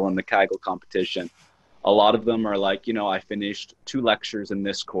gold medal in the Kaggle competition. A lot of them are like, I finished 2 lectures in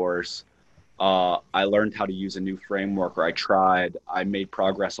this course. I learned how to use a new framework, or I made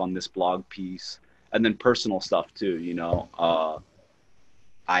progress on this blog piece, and then personal stuff too.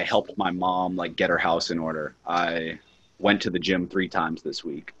 I helped my mom like get her house in order. I went to the gym 3 times this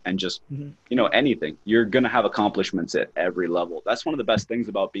week, and just, Mhm. anything. You're going to have accomplishments at every level. That's one of the best things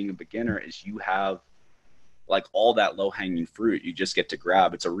about being a beginner, is you have like all that low hanging fruit you just get to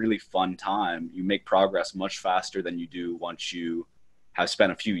grab. It's a really fun time. You make progress much faster than you do once you have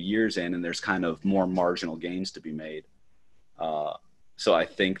spent a few years in, and there's kind of more marginal gains to be made. Uh, so I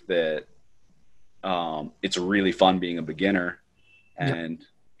think that it's really fun being a beginner, Yeah. and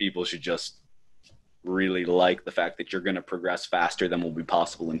people should just really like the fact that you're going to progress faster than will be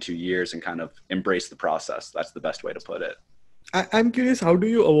possible in 2 years, and kind of embrace the process. That's the best way to put it. I'm curious, how do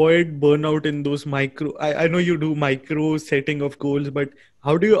you avoid burnout in those micro? I know you do micro setting of goals, but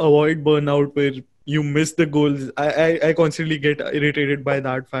how do you avoid burnout where you miss the goals? I constantly get irritated by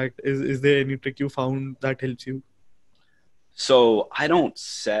that fact. Is there any trick you found that helps you? So I don't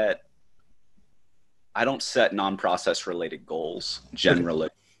set non-process related goals Okay. generally.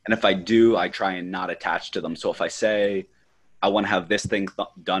 And if I do, I try and not attach to them. So if I say I want to have this thing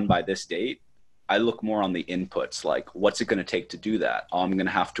done by this date, I look more on the inputs, like what's it going to take to do that? Oh, I'm going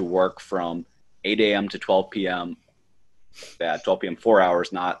to have to work from 8 a.m. to 12 p.m. Yeah, 12 p.m., 4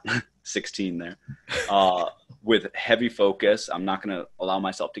 hours, not 16 there. With heavy focus, I'm not going to allow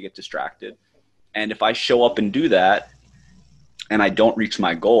myself to get distracted. And if I show up and do that, and I don't reach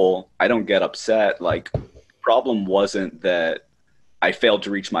my goal, I don't get upset. Like, problem wasn't that I failed to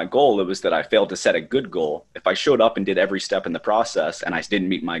reach my goal. It was that I failed to set a good goal. If I showed up and did every step in the process and I didn't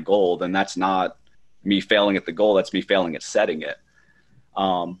meet my goal, then that's not me failing at the goal. That's me failing at setting it.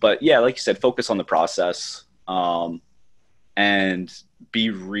 But yeah, like you said, focus on the process, and be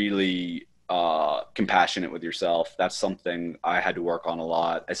really compassionate with yourself. That's something I had to work on a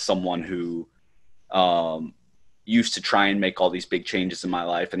lot as someone who um, used to try and make all these big changes in my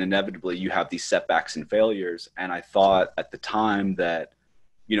life. And inevitably you have these setbacks and failures. And I thought at the time that,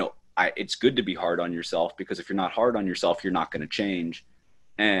 it's good to be hard on yourself, because if you're not hard on yourself, you're not going to change.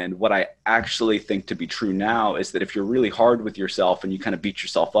 And what I actually think to be true now is that if you're really hard with yourself and you kind of beat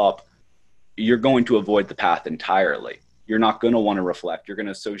yourself up, you're going to avoid the path entirely. You're not going to want to reflect. You're going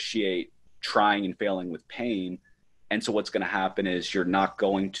to associate trying and failing with pain. And so what's going to happen is you're not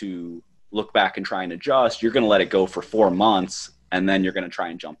going to look back and try and adjust. You're going to let it go for 4 months, and then you're going to try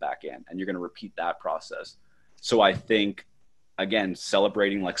and jump back in, and you're going to repeat that process. So I think, again,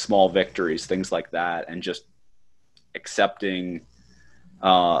 celebrating like small victories, things like that, and just accepting,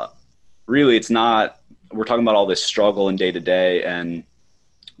 really, it's not, we're talking about all this struggle in day to day, and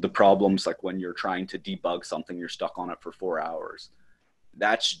the problems, like when you're trying to debug something, you're stuck on it for 4 hours.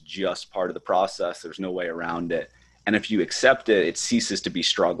 That's just part of the process. There's no way around it. And if you accept it, it ceases to be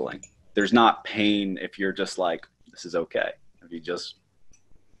struggling. There's not pain if you're just like, this is okay. If you just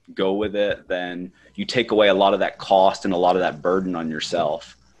go with it, then you take away a lot of that cost and a lot of that burden on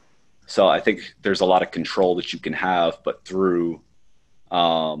yourself. So I think there's a lot of control that you can have, but through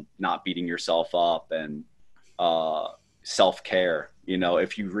not beating yourself up and self-care.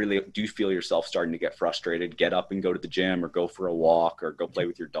 If you really do feel yourself starting to get frustrated, get up and go to the gym, or go for a walk, or go play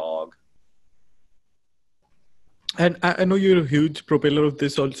with your dog. And I know you're a huge propeller of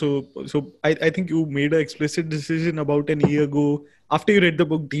this also. So I think you made an explicit decision about an year ago after you read the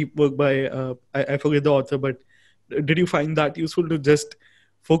book Deep Work by, I forget the author, but did you find that useful to just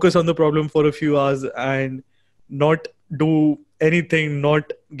focus on the problem for a few hours and not do anything, not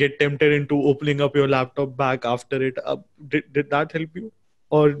get tempted into opening up your laptop back after it? Did that help you?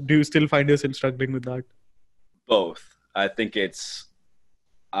 Or do you still find yourself struggling with that? Both.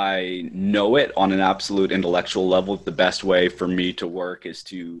 I know it on an absolute intellectual level. The best way for me to work is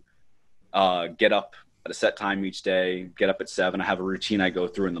to get up at a set time each day, get up at 7. I have a routine I go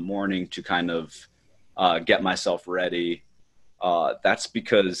through in the morning to kind of get myself ready. That's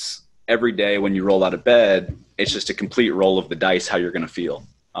because every day when you roll out of bed, it's just a complete roll of the dice how you're going to feel.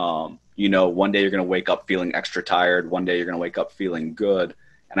 One day you're going to wake up feeling extra tired. One day you're going to wake up feeling good.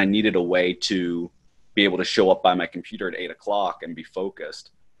 And I needed a way to be able to show up by my computer at 8 o'clock and be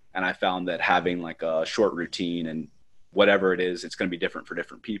focused. And I found that having like a short routine, and whatever it is, it's going to be different for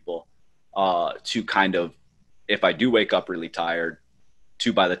different people, to kind of, if I do wake up really tired,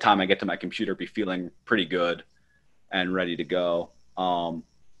 to by the time I get to my computer be feeling pretty good and ready to go.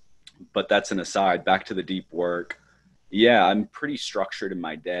 But that's an aside. Back to the deep work. Yeah, I'm pretty structured in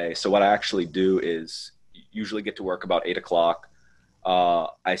my day. So what I actually do is usually get to work about 8 o'clock.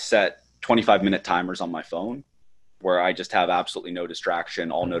 I set 25-minute timers on my phone where I just have absolutely no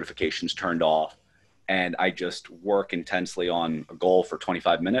distraction, all notifications turned off. And I just work intensely on a goal for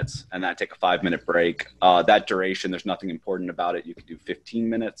 25 minutes, and then I take a 5-minute break. That duration, there's nothing important about it. You can do 15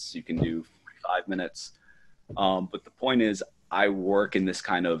 minutes, you can do 45 minutes. But the point is, I work in this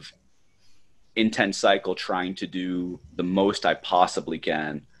kind of intense cycle trying to do the most I possibly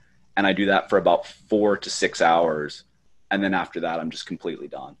can. And I do that for about 4 to 6 hours. And then after that, I'm just completely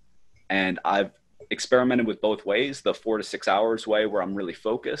done. And I've experimented with both ways, the 4 to 6 hours way where I'm really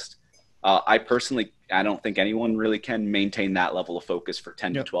focused. I don't think anyone really can maintain that level of focus for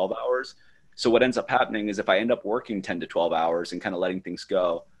 10 to 12 hours. So what ends up happening is if I end up working 10 to 12 hours and kind of letting things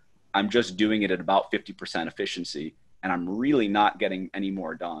go, I'm just doing it at about 50% efficiency, and I'm really not getting any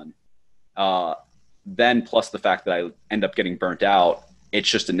more done. Then plus the fact that I end up getting burnt out, it's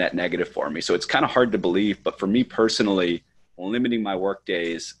just a net negative for me. So it's kind of hard to believe, but for me personally, limiting my work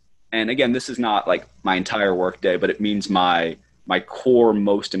days, and again, this is not like my entire work day, but it means my core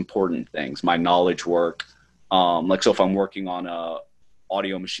most important things, my knowledge work. Like, so if I'm working on a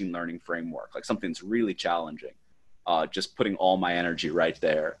audio machine learning framework, like something that's really challenging, just putting all my energy right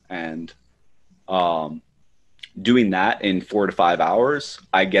there and doing that in 4 to 5 hours,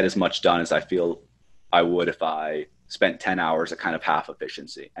 I get as much done as I feel I would if I spent 10 hours at kind of half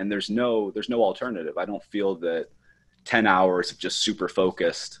efficiency. And there's no alternative. I don't feel that 10 hours of just super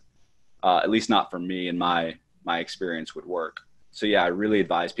focused, at least not for me and my experience, would work. So yeah, I really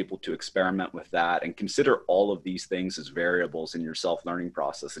advise people to experiment with that and consider all of these things as variables in your self-learning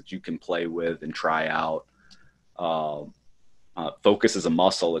process that you can play with and try out. Focus is a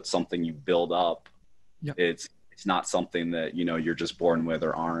muscle. It's something you build up. Yep. It's not something that, you're just born with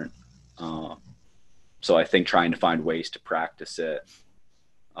or aren't. So I think trying to find ways to practice it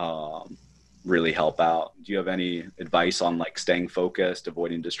really help out. Do you have any advice on like staying focused,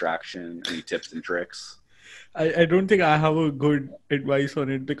 avoiding distraction, any tips and tricks? I don't think I have a good advice on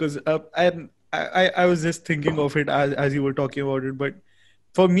it because I was just thinking of it as you were talking about it. But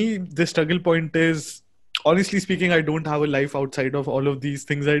for me, the struggle point is, honestly speaking, I don't have a life outside of all of these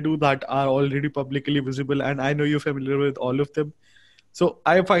things I do that are already publicly visible, and I know you're familiar with all of them. So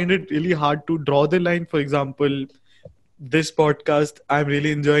I find it really hard to draw the line. For example, this podcast, I'm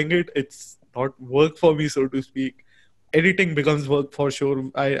really enjoying it. It's not work for me, so to speak. Editing becomes work for sure.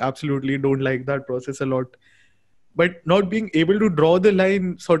 I absolutely don't like that process a lot, but not being able to draw the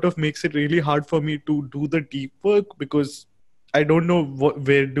line sort of makes it really hard for me to do the deep work because I don't know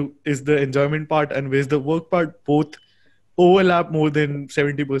where do is the enjoyment part and where's the work part. Both overlap more than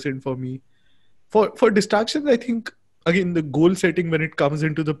 70% for me. For distractions, I think again the goal setting when it comes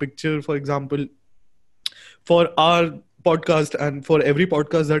into the picture. For example, for our podcast and for every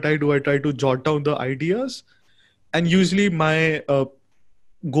podcast that I do, I try to jot down the ideas, and usually my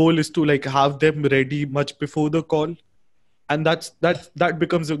goal is to like have them ready much before the call, and that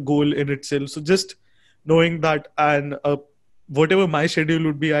becomes a goal in itself. So just knowing that, and whatever my schedule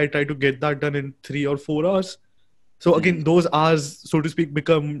would be, I try to get that done in 3 or 4 hours. So Mm-hmm. again, those hours, so to speak,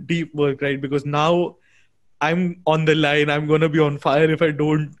 become deep work, right? Because now I'm on the line, I'm going to be on fire if I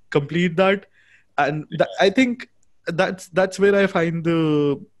don't complete that. And I think that's where I find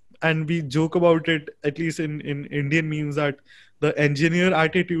the, and we joke about it at least in Indian memes, that the engineer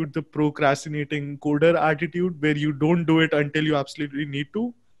attitude, the procrastinating coder attitude, where you don't do it until you absolutely need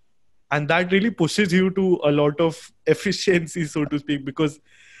to, and that really pushes you to a lot of efficiency, so to speak, because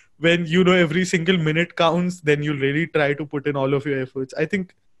when you know every single minute counts, then you really try to put in all of your efforts. I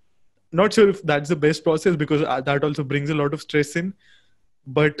think, not sure if that's the best process because that also brings a lot of stress in,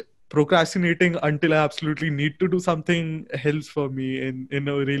 but procrastinating until I absolutely need to do something helps for me in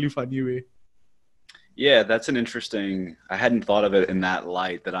a really funny way. Yeah, that's an interesting. I hadn't thought of it in that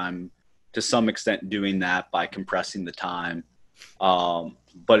light that I'm to some extent doing that by compressing the time.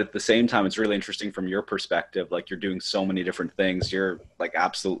 But at the same time, it's really interesting from your perspective. Like you're doing so many different things. You're like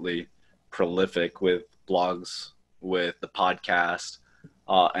absolutely prolific with blogs, with the podcast,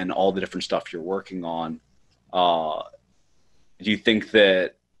 and all the different stuff you're working on. Uh, do you think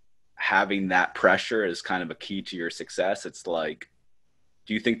that having that pressure is kind of a key to your success? It's like,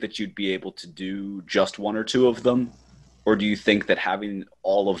 do you think that you'd be able to do just one or two of them? Or do you think that having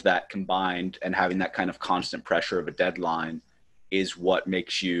all of that combined and having that kind of constant pressure of a deadline is what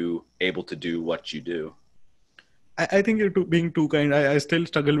makes you able to do what you do? I think you're being too kind. I still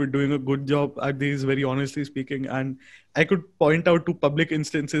struggle with doing a good job at these, very honestly speaking. And I could point out to public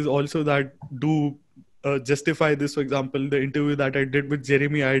instances also that do justify this. For example, the interview that I did with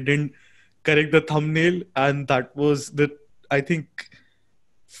Jeremy, I didn't correct the thumbnail, and that was the, I think,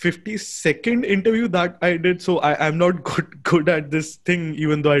 52nd interview that I did. So I'm not good at this thing,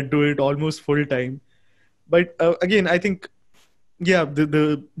 even though I do it almost full time. But again, I think, yeah,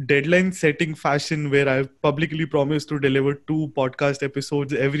 the deadline setting fashion where I've publicly promised to deliver 2 podcast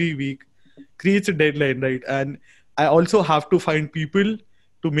episodes every week creates a deadline, right? And I also have to find people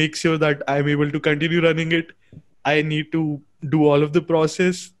to make sure that I'm able to continue running it. I need to do all of the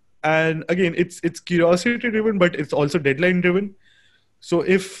process. And again, it's curiosity driven, but it's also deadline driven. So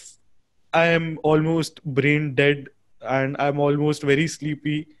if I am almost brain dead and I'm almost very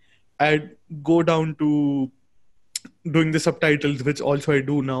sleepy, I'd go down to doing the subtitles, which also I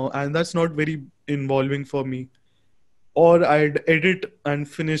do now, and that's not very involving for me. Or I'd edit and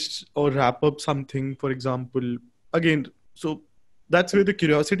finish or wrap up something, for example. Again, so that's where the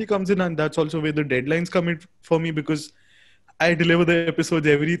curiosity comes in, and that's also where the deadlines come in for me because I deliver the episodes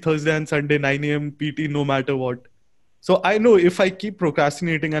every Thursday and Sunday, 9 a.m. PT, no matter what. So I know if I keep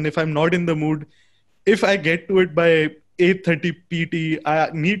procrastinating and if I'm not in the mood, if I get to it by 8:30 PT,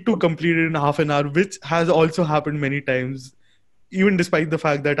 I need to complete it in half an hour, which has also happened many times, even despite the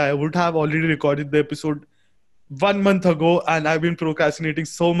fact that I would have already recorded the episode 1 month ago, and I've been procrastinating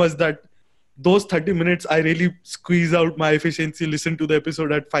so much that those 30 minutes I really squeeze out my efficiency, listen to the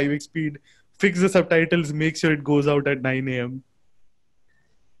episode at 5x speed, fix the subtitles, make sure it goes out at 9 a.m.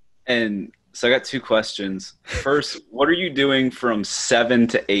 And so I got two questions. First, what are you doing from 7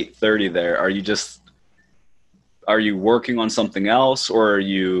 to 8:30 there? Are you working on something else, or are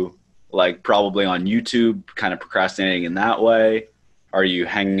you like probably on YouTube kind of procrastinating in that way? Are you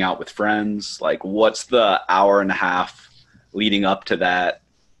hanging out with friends? Like what's the hour and a half leading up to that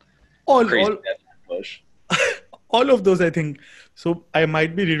crazy All deadline push? all of those, I think. So I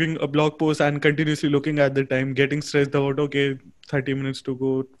might be reading a blog post and continuously looking at the time, getting stressed about, okay, 30 minutes to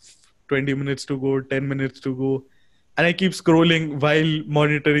go, 20 minutes to go, 10 minutes to go. and I keep scrolling while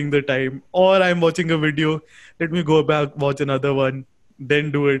monitoring the time. Or I'm watching a video, let me go back, watch another one,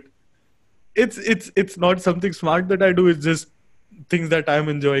 then do it. It's not something smart that I do. It's just things that I'm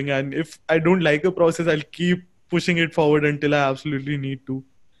enjoying. And if I don't like a process, I'll keep pushing it forward until I absolutely need to.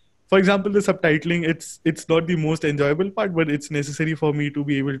 For example, the subtitling, it's not the most enjoyable part, but it's necessary for me to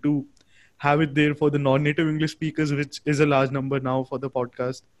be able to have it there for the non-native English speakers, which is a large number now for the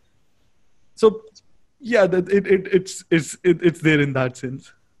podcast. So yeah, it's there in that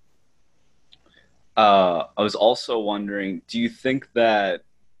sense. I was also wondering, do you think that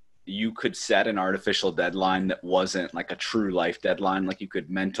you could set an artificial deadline that wasn't like a true life deadline? Like you could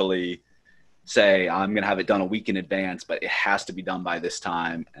mentally say, I'm going to have it done a week in advance, but it has to be done by this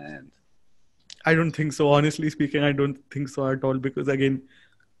time. And I don't think so. Honestly speaking, I don't think so at all, because again,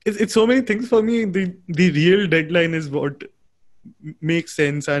 it's so many things for me. The real deadline is what makes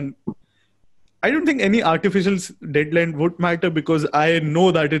sense, and I don't think any artificial deadline would matter, because I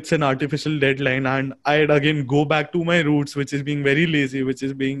know that it's an artificial deadline, and I'd again go back to my roots, which is being very lazy, which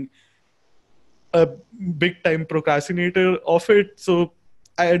is being a big time procrastinator of it. So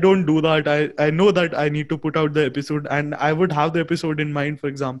I don't do that. I know that I need to put out the episode, and I would have the episode in mind, for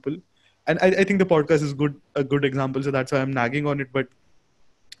example. And I think the podcast is a good example, so that's why I'm nagging on it. But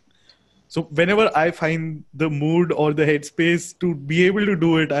so whenever I find the mood or the headspace to be able to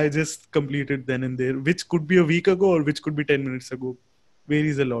do it, I just complete it then and there, which could be a week ago or which could be 10 minutes ago.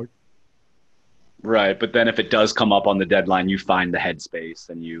 Varies a lot. right. But then if it does come up on the deadline, you find the headspace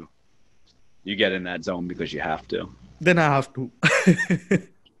and you get in that zone because you have to. Then I have to.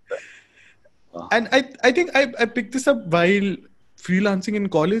 And I think I picked this up while freelancing in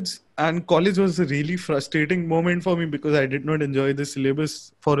college. And college was a really frustrating moment for me because I did not enjoy the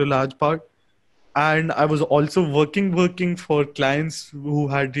syllabus for a large part. And I was also working for clients who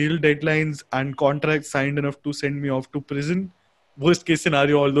had real deadlines and contracts signed enough to send me off to prison. Worst case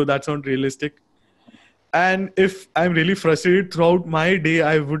scenario, although that's not realistic. And if I'm really frustrated throughout my day,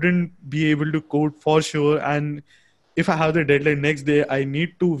 I wouldn't be able to code for sure. And if I have the deadline next day, I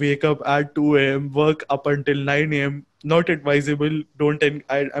need to wake up at 2 a.m., work up until 9 a.m. Not advisable.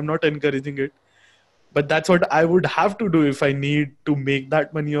 I'm not encouraging it. But that's what I would have to do if I need to make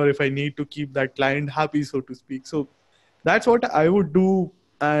that money or if I need to keep that client happy, so to speak. So that's what I would do.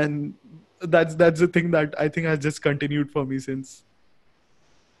 And that's the thing that I think has just continued for me since.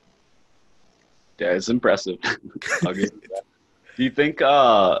 Yeah, it's impressive. I'll give you that. Do you think,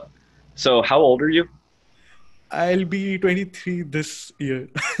 so how old are you? I'll be 23 this year.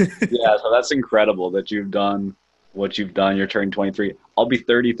 Yeah, so that's incredible that you've done what you've done. You're turning 23. I'll be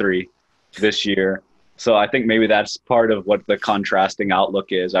 33 this year. So I think maybe that's part of what the contrasting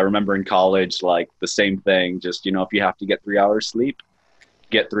outlook is. I remember in college, like the same thing, just, if you have to get 3 hours sleep,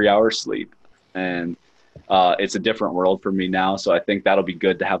 get 3 hours sleep. And it's a different world for me now. So I think that'll be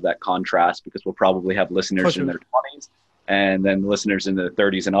good to have that contrast because we'll probably have listeners in their 20s and then listeners in their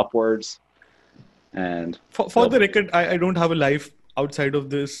 30s and upwards. And for the record, I don't have a life outside of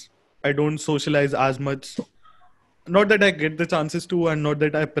this. I don't socialize as much. Not that I get the chances to, and not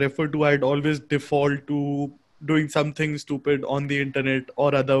that I prefer to. I'd always default to doing something stupid on the internet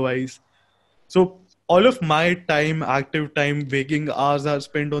or otherwise. So all of my time, active time, waking hours are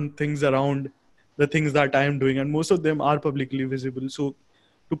spent on things around the things that I am doing, and most of them are publicly visible. So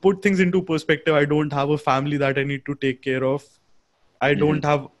to put things into perspective, I don't have a family that I need to take care of. I don't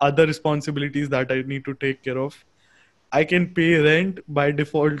have other responsibilities that I need to take care of. I can pay rent by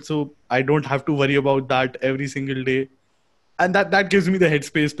default, so I don't have to worry about that every single day. And that gives me the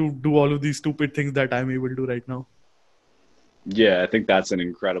headspace to do all of these stupid things that I'm able to right now. Yeah, I think that's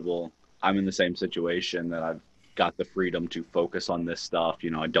I'm in the same situation that I've got the freedom to focus on this stuff.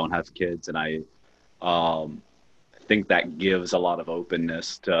 I don't have kids, and I think that gives a lot of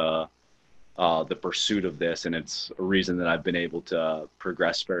openness to the pursuit of this, and it's a reason that I've been able to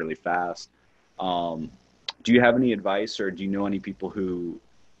progress fairly fast. Do you have any advice, or do you know any people who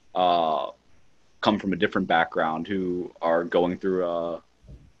come from a different background who are going through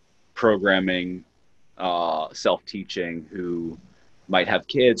programming, self-teaching, who might have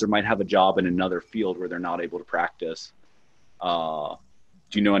kids or might have a job in another field where they're not able to practice?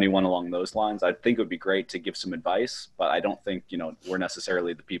 Do you know anyone along those lines? I think it would be great to give some advice, but I don't think, we're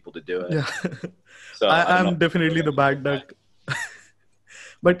necessarily the people to do it. Yeah. So I'm definitely the bad duck.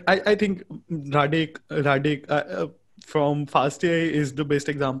 But I think Radek from Fast.ai is the best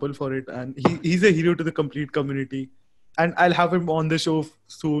example for it. And he's a hero to the complete community. And I'll have him on the show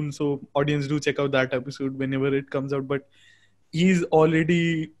soon. So audience, do check out that episode whenever it comes out. But he's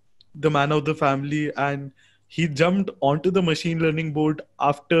already the man of the family, and he jumped onto the machine learning boat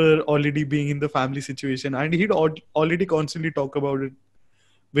after already being in the family situation, and he'd already constantly talk about it,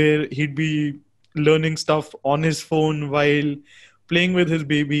 where he'd be learning stuff on his phone while playing with his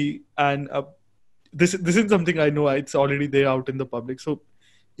baby. And this is something I know it's already there out in the public. So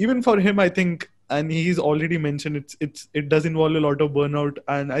even for him, I think, and he's already mentioned, it does involve a lot of burnout,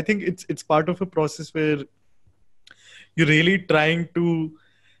 and I think it's part of a process where you're really trying to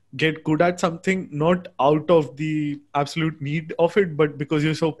get good at something, not out of the absolute need of it, but because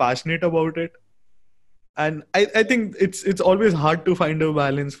you're so passionate about it. And I think it's always hard to find a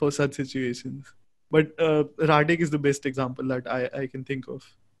balance for such situations. But Radek is the best example that I can think of.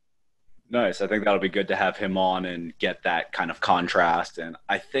 Nice. I think that'll be good to have him on and get that kind of contrast. And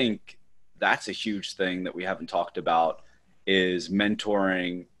I think that's a huge thing that we haven't talked about is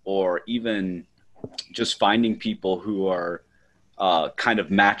mentoring, or even just finding people who are kind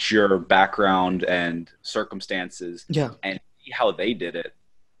of match your background and circumstances, Yeah. and see how they did it,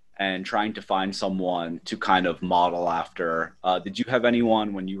 and trying to find someone to kind of model after. Did you have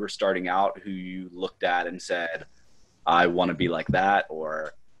anyone when you were starting out who you looked at and said, I want to be like that,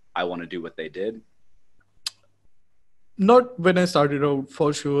 or I want to do what they did? Not when I started out,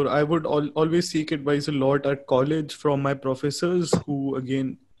 for sure. I would always seek advice a lot at college from my professors who,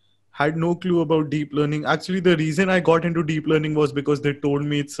 again, had no clue about deep learning. Actually, the reason I got into deep learning was because they told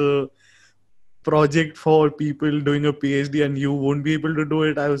me it's a project for people doing a PhD and you won't be able to do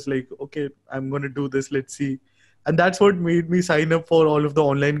it. I was like, okay, I'm going to do this. Let's see. And that's what made me sign up for all of the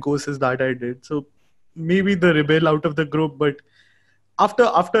online courses that I did. So maybe the rebel out of the group, but after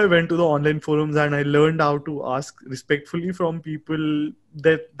I went to the online forums and I learned how to ask respectfully from people,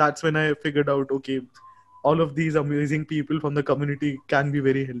 that's when I figured out, okay, all of these amazing people from the community can be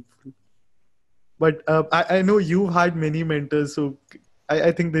very helpful. But I know you've had many mentors, so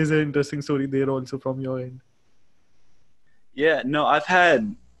I think there's an interesting story there also from your end. Yeah, no, I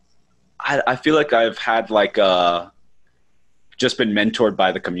feel like I've had like just been mentored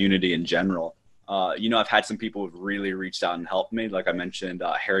by the community in general. I've had some people who've really reached out and helped me. Like I mentioned,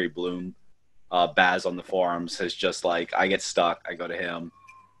 Harry Bloom, Baz on the forums has just like, I get stuck, I go to him.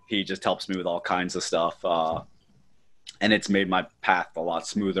 He just helps me with all kinds of stuff. And it's made my path a lot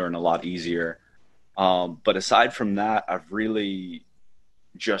smoother and a lot easier. But aside from that, I've really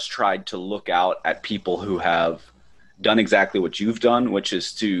just tried to look out at people who have done exactly what you've done, which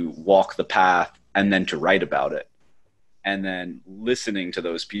is to walk the path and then to write about it. And then listening to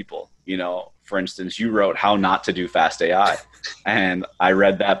those people, for instance, you wrote how not to do Fast.ai. And I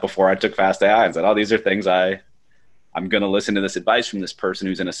read that before I took Fast.ai and said, oh, these are things I'm going to listen to this advice from this person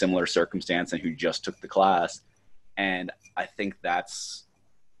who's in a similar circumstance and who just took the class. And I think that's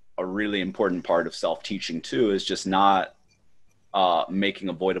a really important part of self-teaching too, is just not making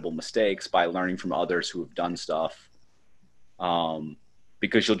avoidable mistakes by learning from others who have done stuff.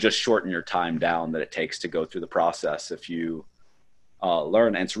 Because you'll just shorten your time down that it takes to go through the process if you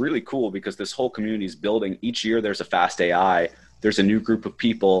learn. And it's really cool because this whole community is building. Each year there's a Fast.ai. There's a new group of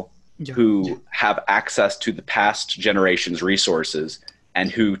people who have access to the past generation's resources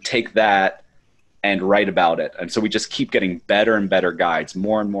and who take that and write about it. And so we just keep getting better and better guides,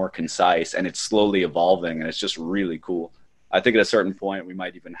 more and more concise, and it's slowly evolving. And it's just really cool. I think at a certain point we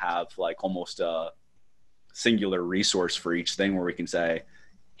might even have like almost a singular resource for each thing where we can say,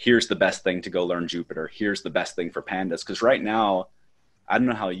 here's the best thing to go learn Jupyter. Here's the best thing for pandas. Because right now, I don't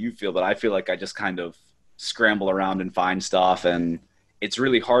know how you feel, but I feel like I just kind of scramble around and find stuff. And it's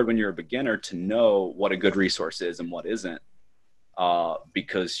really hard when you're a beginner to know what a good resource is and what isn't,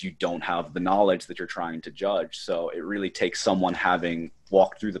 because you don't have the knowledge that you're trying to judge. So it really takes someone having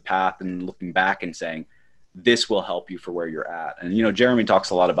walked through the path and looking back and saying, this will help you for where you're at. And, Jeremy talks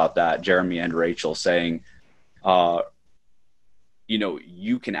a lot about that, Jeremy and Rachel, saying,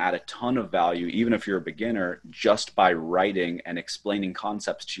 you can add a ton of value, even if you're a beginner, just by writing and explaining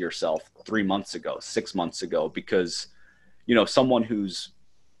concepts to yourself 3 months ago, 6 months ago, because, someone who's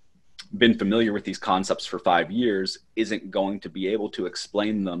been familiar with these concepts for 5 years isn't going to be able to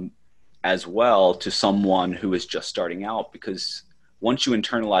explain them as well to someone who is just starting out, because once you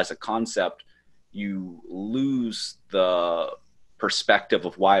internalize a concept, you lose the perspective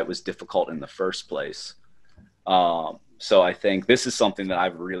of why it was difficult in the first place. So I think this is something that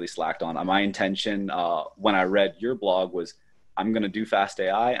I've really slacked on. My intention when I read your blog was, I'm going to do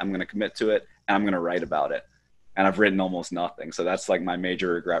Fast.ai, I'm going to commit to it, and I'm going to write about it. And I've written almost nothing. So that's like my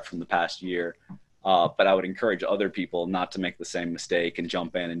major regret from the past year. But I would encourage other people not to make the same mistake and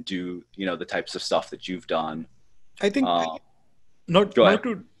jump in and do, the types of stuff that you've done. I think not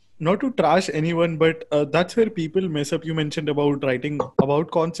to trash anyone, but that's where people mess up. You mentioned about writing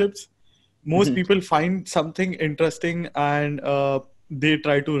about concepts. Most people find something interesting and they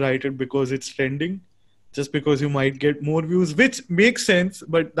try to write it because it's trending, just because you might get more views, which makes sense.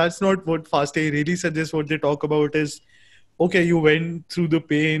 But that's not what Fast.ai really suggests. What they talk about is, okay, you went through the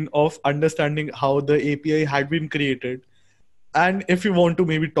pain of understanding how the API had been created. And if you want to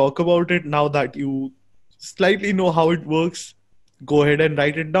maybe talk about it now that you slightly know how it works, go ahead and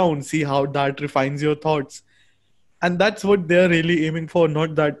write it down, see how that refines your thoughts. And that's what they're really aiming for.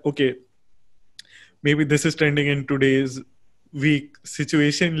 Not that, okay, maybe this is trending in today's week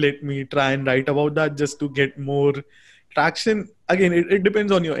situation, let me try and write about that just to get more traction. Again, it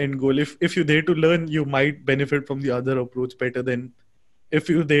depends on your end goal. If you're there to learn, you might benefit from the other approach better than if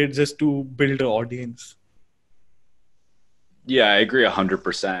you're there just to build an audience. Yeah, I agree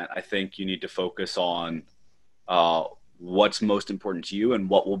 100%. I think you need to focus on uh, what's most important to you and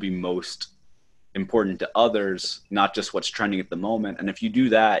what will be most important to others, not just what's trending at the moment. And if you do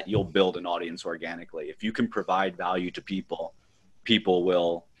that, you'll build an audience organically. If you can provide value to people, people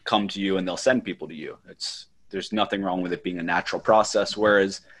will come to you and they'll send people to you. There's nothing wrong with it being a natural process.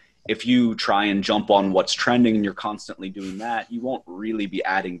 Whereas if you try and jump on what's trending and you're constantly doing that, you won't really be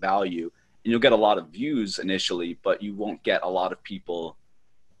adding value. And you'll get a lot of views initially, but you won't get a lot of people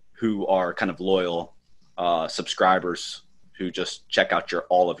who are kind of loyal subscribers who just check out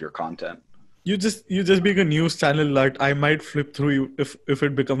all of your content. You just being a news channel that I might flip through you if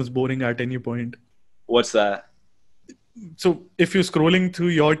it becomes boring at any point. What's that? So if you're scrolling through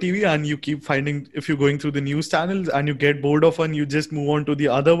your TV and you keep finding, if you're going through the news channels and you get bored of one, you just move on to the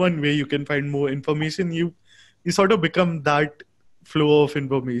other one where you can find more information. You sort of become that flow of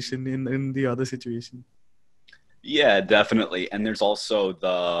information in the other situation. Yeah, definitely. And there's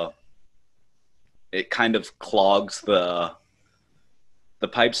also it kind of clogs the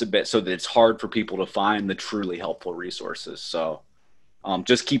pipes a bit so that it's hard for people to find the truly helpful resources. So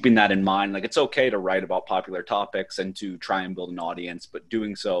just keeping that in mind, like it's okay to write about popular topics and to try and build an audience, but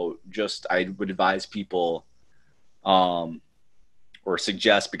doing so, just I would advise people or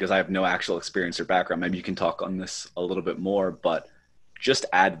suggest, because I have no actual experience or background, maybe you can talk on this a little bit more, but just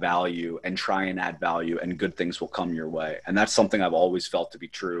add value and try and add value and good things will come your way. And that's something I've always felt to be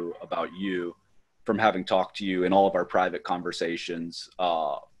true about you from having talked to you in all of our private conversations,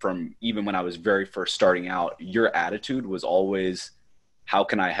 from even when I was very first starting out. Your attitude was always, how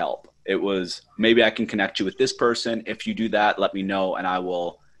can I help? It was, maybe I can connect you with this person. If you do that, let me know and I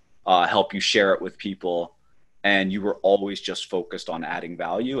will help you share it with people. And you were always just focused on adding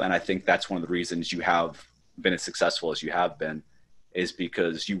value. And I think that's one of the reasons you have been as successful as you have been, is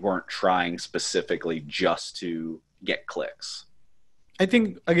because you weren't trying specifically just to get clicks. I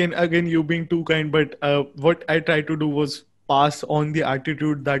think again, you being too kind, but what I tried to do was pass on the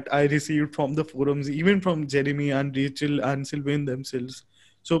attitude that I received from the forums, even from Jeremy and Rachel and Sylvain themselves.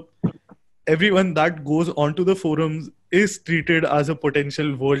 So everyone that goes onto the forums is treated as a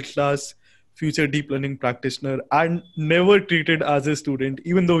potential world-class future deep learning practitioner and never treated as a student,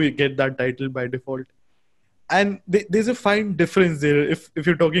 even though we get that title by default. And there's a fine difference there. If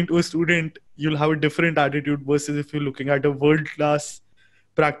you're talking to a student, you'll have a different attitude versus if you're looking at a world-class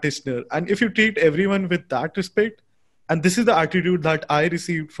practitioner. And if you treat everyone with that respect, and this is the attitude that I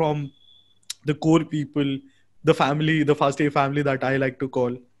received from the core people, the family, the Fast.ai family that I like to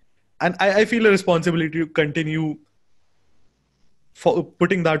call. And I feel a responsibility to continue for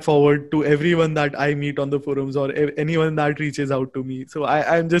putting that forward to everyone that I meet on the forums or anyone that reaches out to me. So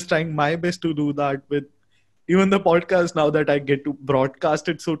I'm just trying my best to do that with even the podcast now that I get to broadcast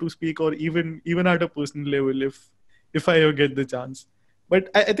it, so to speak, or even at a personal level if I ever get the chance. But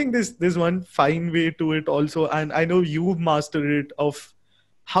I think there's one fine way to it also, and I know you've mastered it, of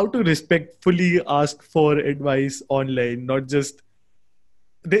how to respectfully ask for advice online, not just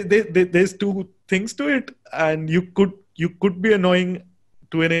there's two things to it, and you could be annoying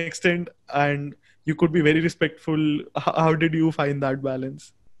to an extent, and you could be very respectful. How did you find that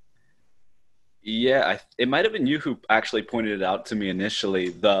balance? Yeah, it might have been you who actually pointed it out to me initially.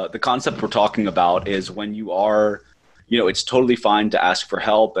 The concept we're talking about is when you are, it's totally fine to ask for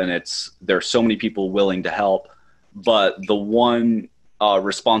help, and there are so many people willing to help, but the one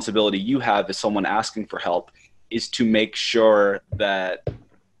responsibility you have as someone asking for help is to make sure that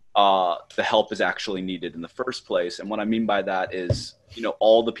the help is actually needed in the first place. And what I mean by that is,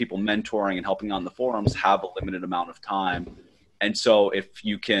 all the people mentoring and helping on the forums have a limited amount of time, and so if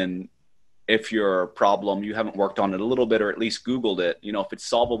your problem, you haven't worked on it a little bit, or at least Googled it, if it's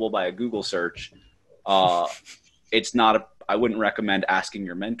solvable by a Google search, I wouldn't recommend asking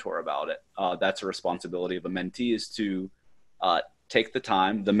your mentor about it. That's a responsibility of a mentee, is to take the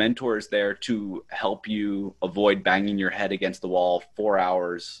time. The mentor is there to help you avoid banging your head against the wall 4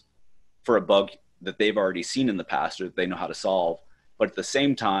 hours for a bug that they've already seen in the past or that they know how to solve. But at the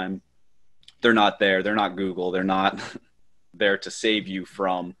same time, they're not there. They're not Google. They're not there to save you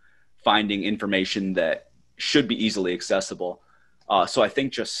from finding information that should be easily accessible. So I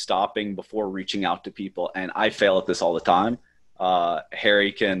think just stopping before reaching out to people, and I fail at this all the time.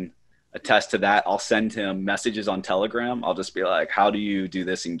 Harry can attest to that. I'll send him messages on Telegram. I'll just be like, how do you do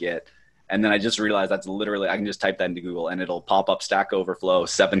this in Git? And then I just realized that's literally, I can just type that into Google and it'll pop up Stack Overflow,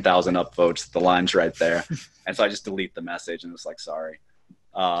 7,000 upvotes. The line's right there. And so I just delete the message and it's like, sorry.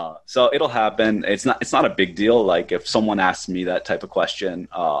 So it'll happen. It's not a big deal. Like if someone asks me that type of question,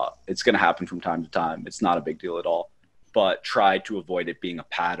 it's going to happen from time to time. It's not a big deal at all, but try to avoid it being a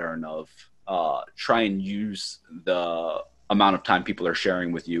pattern of, try and use the amount of time people are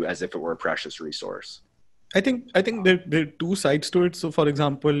sharing with you as if it were a precious resource. I think there are two sides to it. So for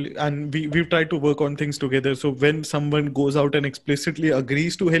example, and we've tried to work on things together. So when someone goes out and explicitly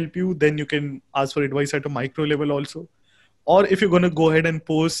agrees to help you, then you can ask for advice at a micro level also. Or if you're going to go ahead and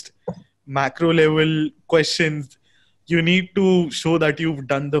post macro level questions, you need to show that you've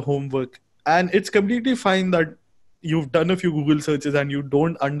done the homework. And it's completely fine that you've done a few Google searches and you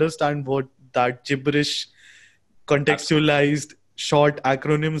don't understand what that gibberish, contextualized, short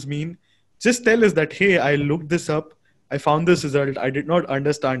acronyms mean. Just tell us that, hey, I looked this up. I found this result. I did not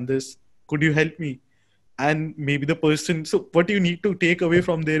understand this. Could you help me? And maybe the person, so what you need to take away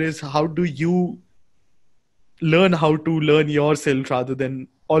from there is how do you learn how to learn yourself rather than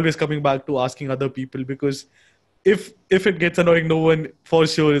always coming back to asking other people, because if it gets annoying, no one for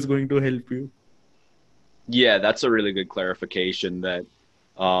sure is going to help you. Yeah, that's a really good clarification that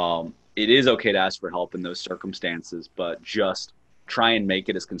it is okay to ask for help in those circumstances, but just try and make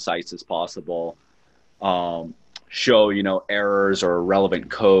it as concise as possible. Show, errors or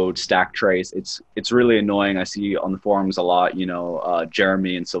relevant code, stack trace. It's really annoying. I see on the forums a lot,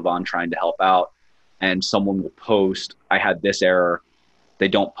 Jeremy and Sylvan trying to help out, and someone will post, I had this error. They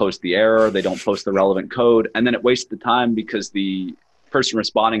don't post the error. They don't post the relevant code. And then it wastes the time because the person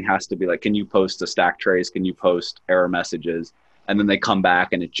responding has to be like, can you post a stack trace? Can you post error messages? And then they come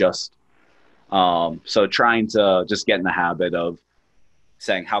back and it just, so trying to just get in the habit of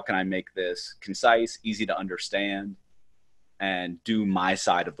saying, how can I make this concise, easy to understand, and do my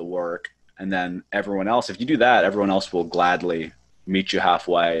side of the work? And then everyone else, if you do that, everyone else will gladly meet you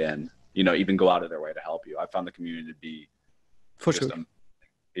halfway and, even go out of their way to help you. I found the community to be For sure.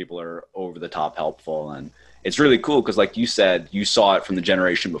 People are over the top helpful. And it's really cool because like you said, you saw it from the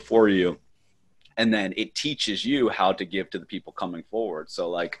generation before you, and then it teaches you how to give to the people coming forward. So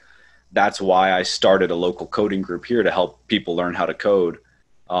like, that's why I started a local coding group here to help people learn how to code.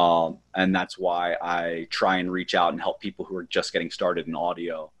 And that's why I try and reach out and help people who are just getting started in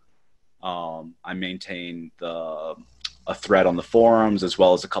audio. I maintain a thread on the forums as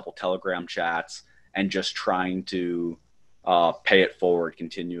well as a couple Telegram chats, and just trying to pay it forward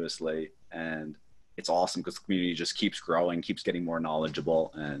continuously. And it's awesome because the community just keeps growing, keeps getting more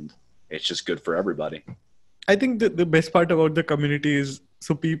knowledgeable, and it's just good for everybody. I think the best part about the community is,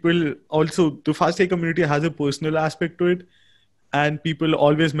 so people also, the Fast.ai community has a personal aspect to it. And people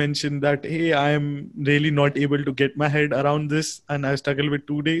always mention that, hey, I am really not able to get my head around this and I struggle with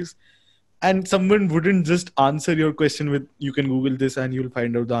 2 days. And someone wouldn't just answer your question with, you can Google this and you'll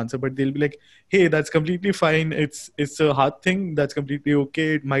find out the answer. But they'll be like, hey, that's completely fine. It's a hard thing. That's completely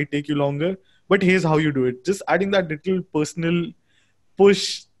okay. It might take you longer, but here's how you do it. Just adding that little personal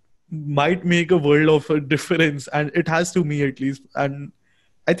push might make a world of a difference. And it has to me at least. And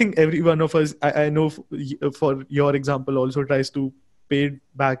I think every one of us, I know for your example, also tries to pay it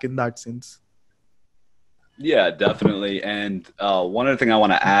back in that sense. Yeah, definitely. And one other thing I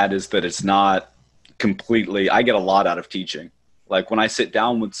want to add is that it's not completely, I get a lot out of teaching. Like when I sit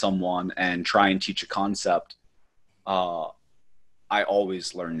down with someone and try and teach a concept, I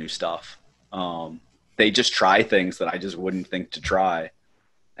always learn new stuff. They just try things that I just wouldn't think to try.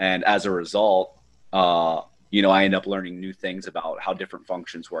 And as a result, I end up learning new things about how different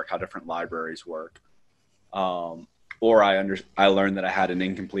functions work, how different libraries work. Or I learned that I had an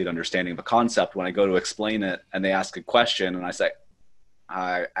incomplete understanding of a concept when I go to explain it and they ask a question and I say,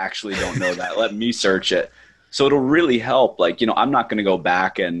 I actually don't know that. Let me search it. So it'll really help. Like, I'm not going to go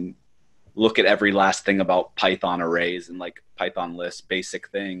back and look at every last thing about Python arrays and like Python lists, basic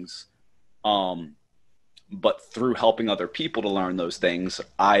things. But through helping other people to learn those things,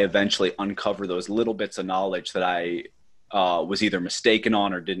 I eventually uncover those little bits of knowledge that I was either mistaken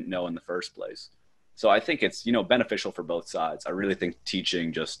on or didn't know in the first place. So I think it's, beneficial for both sides. I really think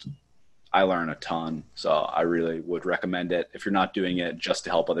teaching I learn a ton. So I really would recommend it. If you're not doing it just to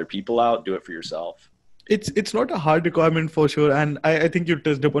help other people out, do it for yourself. It's not a hard requirement for sure, and I think you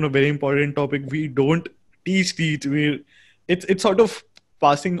touched upon a very important topic. We don't teach. It's sort of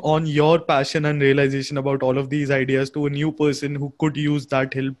passing on your passion and realization about all of these ideas to a new person who could use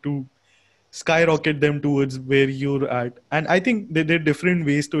that help to skyrocket them towards where you're at. And I think there are different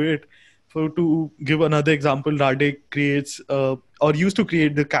ways to it. For to give another example, Rade creates or used to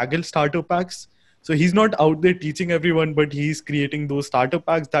create the Kaggle starter packs. So he's not out there teaching everyone, but he's creating those starter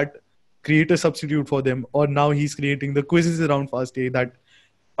packs that create a substitute for them. Or now he's creating the quizzes around Fast.ai that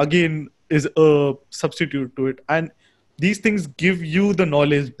again is a substitute to it. And these things give you the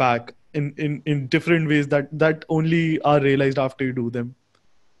knowledge back in different ways that only are realized after you do them.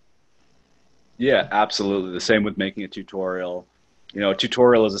 Yeah, absolutely. The same with making a tutorial. A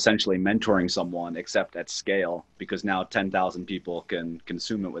tutorial is essentially mentoring someone, except at scale, because now 10,000 people can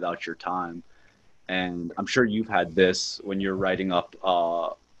consume it without your time. And I'm sure you've had this when you're writing up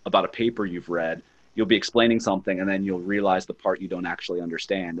about a paper you've read. You'll be explaining something, and then you'll realize the part you don't actually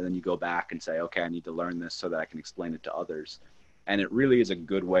understand. And then you go back and say, okay, I need to learn this so that I can explain it to others. And it really is a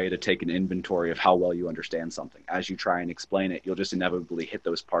good way to take an inventory of how well you understand something. As you try and explain it, you'll just inevitably hit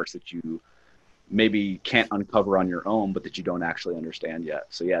those parts that you maybe can't uncover on your own, but that you don't actually understand yet.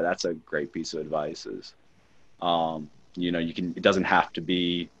 So yeah, that's a great piece of advice. Is it doesn't have to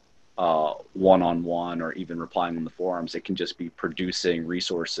be one-on-one or even replying on the forums. It can just be producing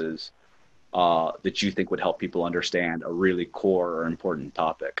resources that you think would help people understand a really core or important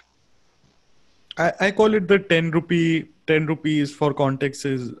topic. I call it the 10 rupees for context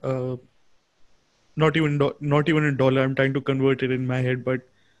is not even a dollar. I'm trying to convert it in my head, but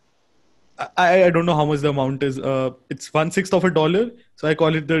I don't know how much the amount is. It's 1/6 of a dollar. So I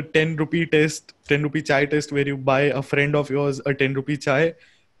call it the 10 rupee test, 10 rupee chai test, where you buy a friend of yours a 10 rupee chai.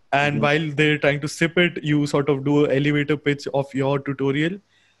 And while they're trying to sip it, you sort of do an elevator pitch of your tutorial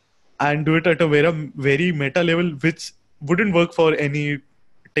and do it at a very meta level, which wouldn't work for any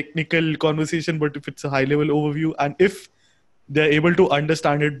technical conversation. But if it's a high level overview, and if they're able to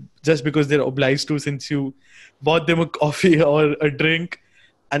understand it just because they're obliged to, since you bought them a coffee or a drink,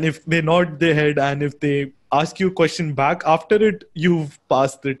 and if they nod their head and if they ask you a question back after it, you've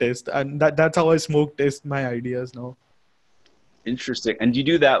passed the test. And that's how I smoke test my ideas now. Interesting. And do you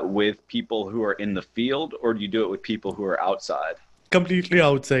do that with people who are in the field, or do you do it with people who are outside? Completely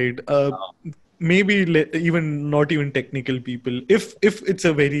outside. Maybe even not even technical people, if it's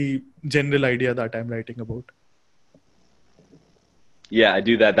a very general idea that I'm writing about. Yeah, I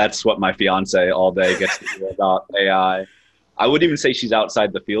do that. That's what my fiance all day gets to hear about AI. I wouldn't even say she's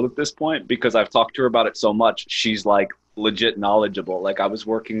outside the field at this point, because I've talked to her about it so much. She's like legit knowledgeable. Like I was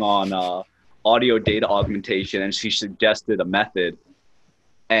working on audio data augmentation, and she suggested a method,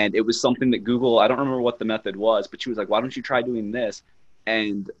 and it was something that Google, I don't remember what the method was, but she was like, why don't you try doing this?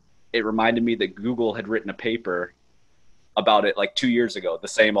 And it reminded me that Google had written a paper about it like 2 years ago, the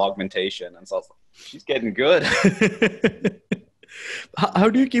same augmentation. And so I was like, she's getting good. How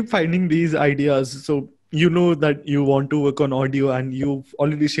do you keep finding these ideas? So you know that you want to work on audio, and you've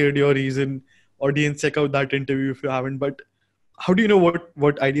already shared your reason. Audience, check out that interview if you haven't. But how do you know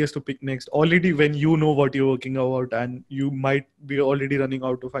what ideas to pick next? Already when you know what you're working about, and you might be already running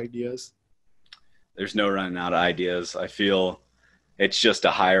out of ideas. There's no running out of ideas. I feel it's just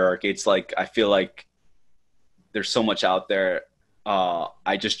a hierarchy. It's like, I feel like there's so much out there.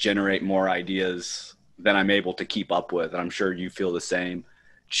 I just generate more ideas than I'm able to keep up with. And I'm sure you feel the same.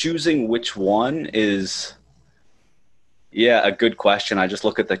 Choosing which one is, yeah, a good question. I just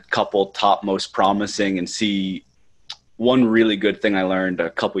look at the couple top most promising and see. One really good thing I learned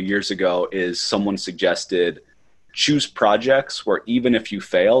a couple years ago is someone suggested choose projects where even if you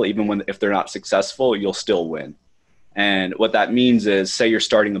fail, if they're not successful, you'll still win. And what that means is, say you're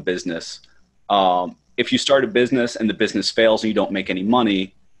starting a business. If you start a business and the business fails and you don't make any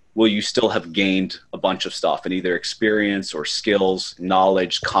money, will you still have gained a bunch of stuff in either experience or skills,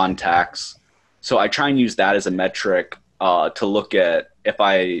 knowledge, contacts? So I try and use that as a metric to look at. If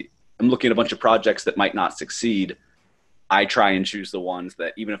I am looking at a bunch of projects that might not succeed, I try and choose the ones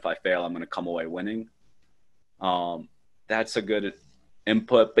that even if I fail, I'm going to come away winning. That's a good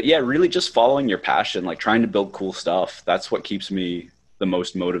input. But yeah, really just following your passion, like trying to build cool stuff. That's what keeps me the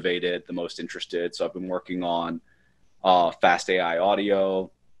most motivated, the most interested. So I've been working on Fast.ai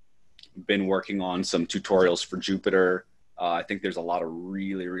audio, been working on some tutorials for Jupyter. I think there's a lot of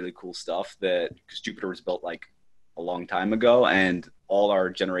really, really cool stuff because Jupyter was built like a long time ago, and all our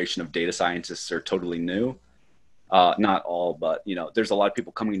generation of data scientists are totally new. Not all, but there's a lot of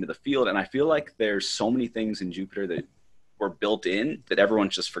people coming into the field, and I feel like there's so many things in Jupyter that were built in that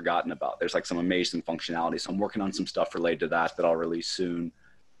everyone's just forgotten about. There's like some amazing functionality. So I'm working on some stuff related to that I'll release soon.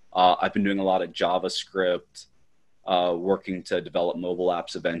 I've been doing a lot of JavaScript, working to develop mobile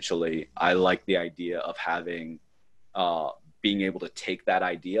apps eventually. I like the idea of having, uh, being able to take that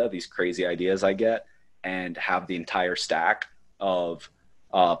idea, these crazy ideas I get, and have the entire stack of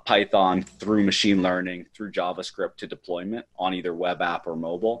Python through machine learning, through JavaScript to deployment on either web app or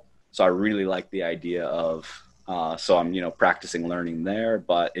mobile. So I really like the idea of, so I'm, practicing learning there,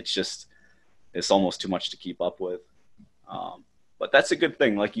 but it's almost too much to keep up with. But that's a good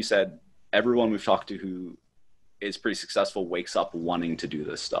thing. Like you said, everyone we've talked to who is pretty successful wakes up wanting to do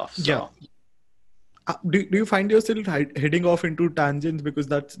this stuff. Yeah. So Do you find yourself heading off into tangents? Because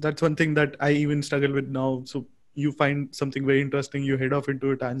that's one thing that I even struggle with now. So you find something very interesting, you head off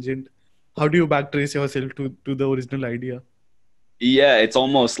into a tangent. How do you backtrace yourself to the original idea? yeah, it's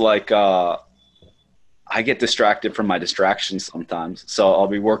almost like I get distracted from my distractions sometimes. So I'll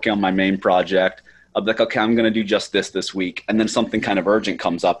be working on my main project. I'll be like, okay, I'm going to do just this week. And then something kind of urgent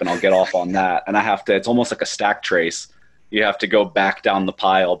comes up and I'll get off on that. And I have to, it's almost like a stack trace. You have to go back down the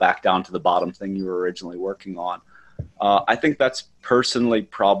pile, back down to the bottom thing you were originally working on. I think that's personally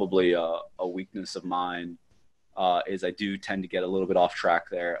probably a weakness of mine, is I do tend to get a little bit off track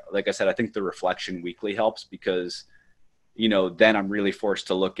there. Like I said, I think the reflection weekly helps because, then I'm really forced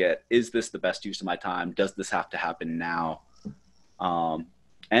to look at, is this the best use of my time? Does this have to happen now? Um,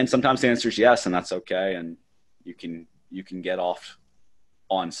 and sometimes the answer is yes, and that's okay. And you can get off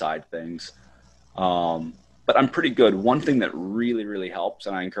on side things. But I'm pretty good. One thing that really, really helps,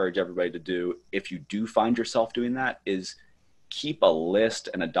 and I encourage everybody to do, if you do find yourself doing that, is keep a list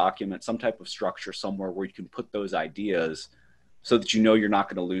and a document, some type of structure somewhere where you can put those ideas so that you're not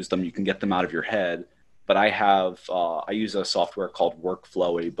going to lose them. You can get them out of your head. But I use a software called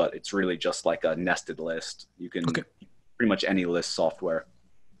Workflowy, but it's really just like a nested list. You can Okay. pretty much any list software.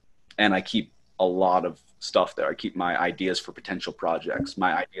 And I keep a lot of stuff there. I keep my ideas for potential projects,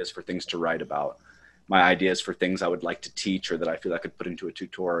 my ideas for things to write about, my ideas for things I would like to teach or that I feel I could put into a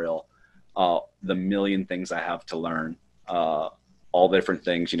tutorial, the million things I have to learn, all the different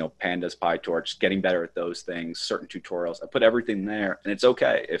things, pandas, PyTorch, getting better at those things, certain tutorials. I put everything there, and it's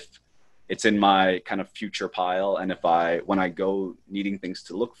okay if it's in my kind of future pile. And when I go needing things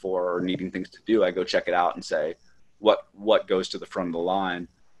to look for or needing things to do, I go check it out and say, what goes to the front of the line.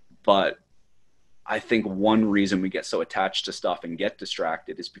 But I think one reason we get so attached to stuff and get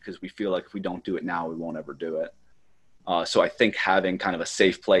distracted is because we feel like if we don't do it now, we won't ever do it. So I think having kind of a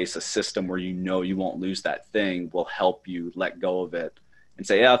safe place, a system where you won't lose that thing will help you let go of it and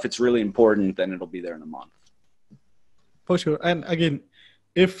say, yeah, if it's really important, then it'll be there in a month. For sure. And again,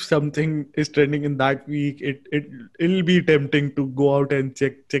 if something is trending in that week, it'll be tempting to go out and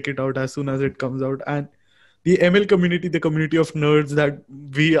check it out as soon as it comes out. And the ML community, the community of nerds that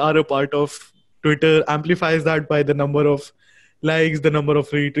we are a part of, Twitter amplifies that by the number of likes, the number of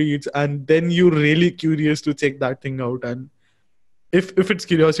retweets, and then you're really curious to check that thing out. And if it's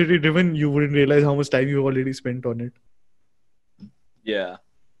curiosity driven, you wouldn't realize how much time you've already spent on it. Yeah.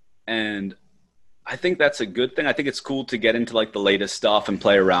 And I think that's a good thing. I think it's cool to get into like the latest stuff and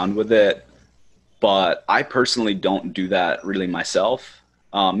play around with it. But I personally don't do that really myself.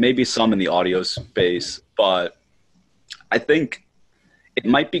 Maybe some in the audio space, but I think it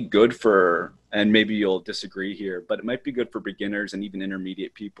might be good for, and maybe you'll disagree here, but it might be good for beginners and even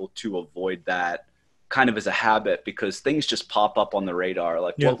intermediate people to avoid that kind of as a habit because things just pop up on the radar.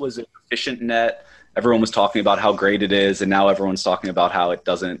 Like, Yeah. what was it? Efficient net. Everyone was talking about how great it is, and now everyone's talking about how it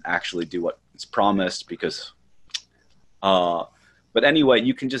doesn't actually do what it's promised because, but anyway,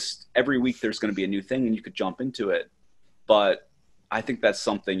 you can just, every week there's going to be a new thing and you could jump into it. But I think that's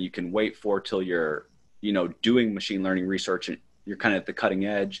something you can wait for till you're, doing machine learning research and you're kind of at the cutting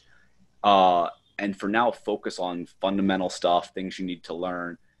edge. And for now, focus on fundamental stuff, things you need to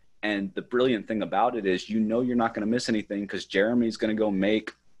learn. And the brilliant thing about it is, you're not going to miss anything because Jeremy's going to go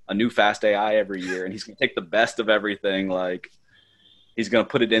make a new Fast.ai every year and he's going to take the best of everything. Like, he's going to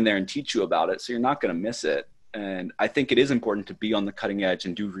put it in there and teach you about it. So you're not going to miss it. And I think it is important to be on the cutting edge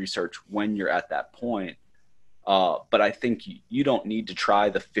and do research when you're at that point. But I think you don't need to try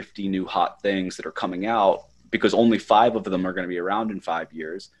the 50 new hot things that are coming out because only 5 of them are going to be around in 5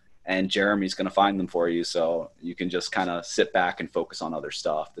 years. And Jeremy's going to find them for you. So you can just kind of sit back and focus on other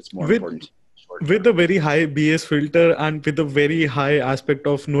stuff that's more important. With a very high BS filter and with a very high aspect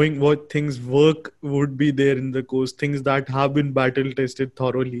of knowing what things work would be there in the course, things that have been battle tested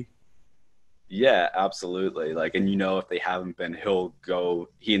thoroughly. Yeah, absolutely. Like, and if they haven't been,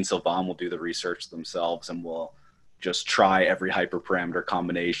 he and Sylvan will do the research themselves and will just try every hyperparameter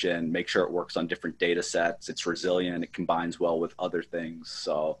combination, make sure it works on different data sets. It's resilient. It combines well with other things.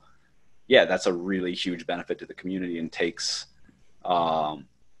 So yeah, that's a really huge benefit to the community and takes,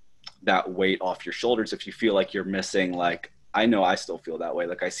 that weight off your shoulders if you feel like you're missing, like, I know I still feel that way.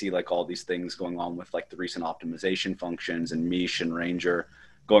 Like I see like all these things going on with like the recent optimization functions and Mish and Ranger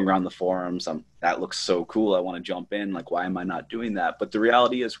going around the forums. That looks so cool. I want to jump in. Like, why am I not doing that? But the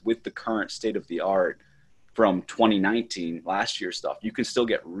reality is, with the current state of the art from 2019, last year's stuff, you can still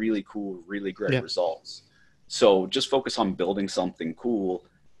get really cool, really great Yeah. results. So just focus on building something cool.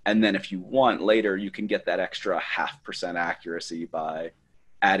 And then if you want later, you can get that extra 0.5% accuracy by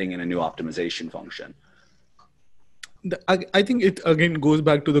adding in a new optimization function. I think it again goes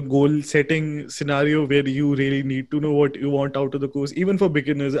back to the goal setting scenario where you really need to know what you want out of the course, even for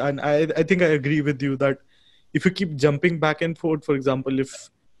beginners. And I think I agree with you that if you keep jumping back and forth, for example, if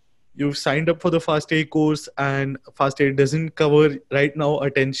you've signed up for the Fast.ai course and Fast.ai doesn't cover right now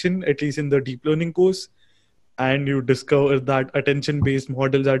attention, at least in the deep learning course, and you discover that attention based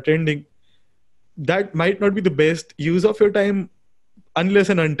models are trending, that might not be the best use of your time unless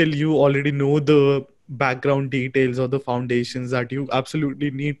and until you already know the background details or the foundations that you absolutely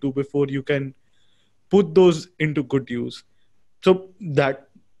need to before you can put those into good use. So that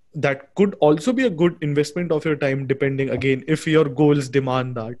could also be a good investment of your time, depending again if your goals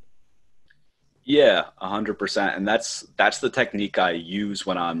demand that. Yeah, 100%. And that's the technique I use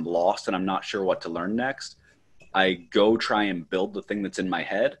when I'm lost and I'm not sure what to learn next. I go try and build the thing that's in my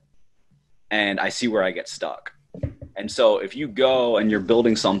head, and I see where I get stuck. And so if you go and you're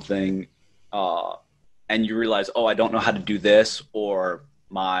building something, uh, and you realize, oh, I don't know how to do this, or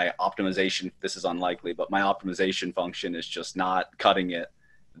my optimization, this is unlikely, but my optimization function is just not cutting it,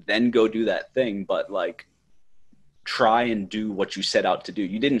 then go do that thing. But like, try and do what you set out to do.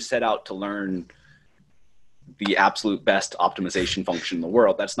 You didn't set out to learn the absolute best optimization function in the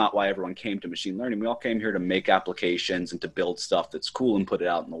world. That's not why everyone came to machine learning. We all came here to make applications and to build stuff that's cool and put it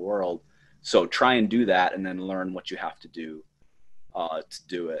out in the world. So try and do that, and then learn what you have to do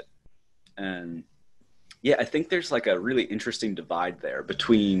it. And yeah, I think there's like a really interesting divide there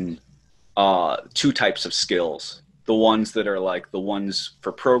between two types of skills. The ones that are like the ones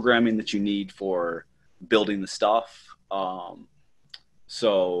for programming that you need for building the stuff.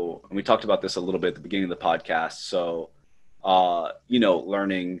 So, and we talked about this a little bit at the beginning of the podcast. So,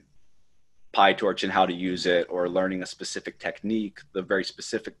 learning PyTorch and how to use it, or learning a specific technique, the very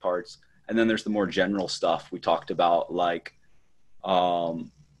specific parts. And then there's the more general stuff we talked about, like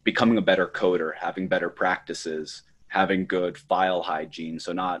becoming a better coder, having better practices, having good file hygiene.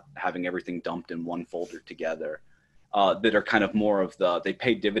 So not having everything dumped in one folder together, that are kind of more of they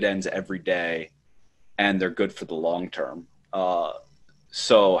pay dividends every day and they're good for the long term.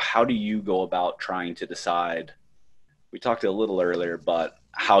 So how do you go about trying to decide, we talked a little earlier, but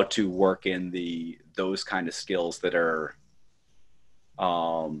how to work in those kind of skills that are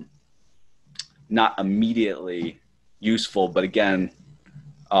not immediately useful, but again,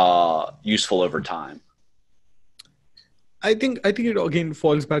 useful over time? I think it again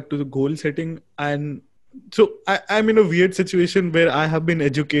falls back to the goal setting. And so I'm in a weird situation where I have been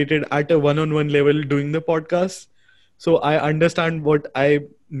educated at a one-on-one level doing the podcast. So I understand what I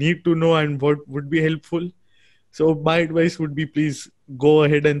need to know and what would be helpful. So my advice would be, please go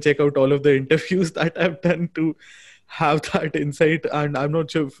ahead and check out all of the interviews that I've done to have that insight. And I'm not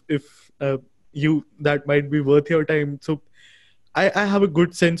sure if you that might be worth your time. So I have a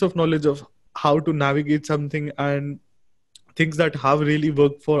good sense of knowledge of how to navigate something and things that have really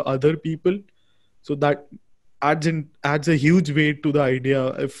worked for other people. So that adds a huge weight to the idea.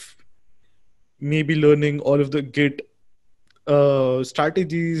 If maybe learning all of the Git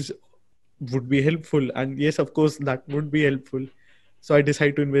strategies would be helpful, and yes, of course, that would be helpful. So I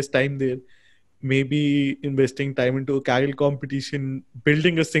decide to invest time there. Maybe investing time into a Kaggle competition,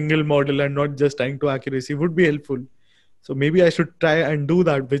 building a single model and not just trying to accuracy would be helpful. So maybe I should try and do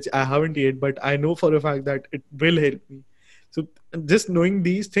that, which I haven't yet, but I know for a fact that it will help me. So just knowing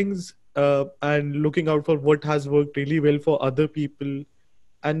these things and looking out for what has worked really well for other people,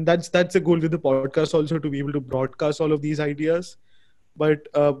 and that's a goal with the podcast also, to be able to broadcast all of these ideas. But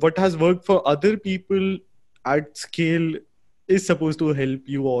what has worked for other people at scale is supposed to help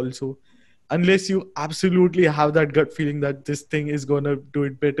you also, unless you absolutely have that gut feeling that this thing is going to do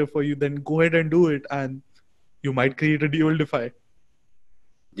it better for you. Then go ahead and do it, and you might create a de-oldify.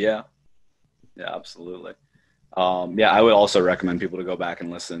 Yeah, yeah, absolutely. Yeah, I would also recommend people to go back and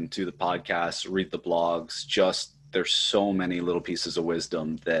listen to the podcast, read the blogs. Just, there's so many little pieces of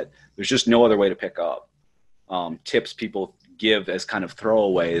wisdom that there's just no other way to pick up. Tips people give as kind of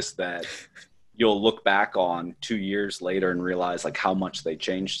throwaways that you'll look back on 2 years later and realize like how much they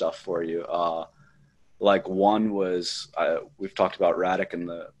changed stuff for you. Like one was, we've talked about Radic in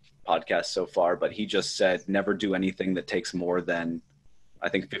the podcast so far, but he just said, never do anything that takes more than I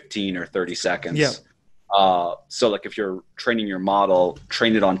think 15 or 30 Yeah. seconds. So like if you're training your model,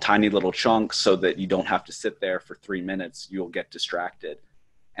 train it on tiny little chunks so that you don't have to sit there for 3 minutes. You'll get distracted.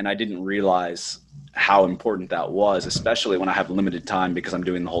 And I didn't realize how important that was, especially when I have limited time because I'm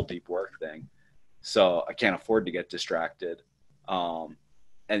doing the whole deep work thing. So I can't afford to get distracted. Um,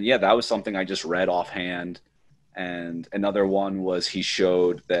 and yeah, that was something I just read offhand. And another one was he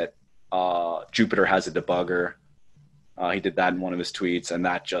showed that Jupyter has a debugger. He did that in one of his tweets, and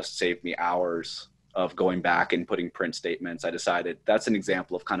that just saved me hours of going back and putting print statements. I decided that's an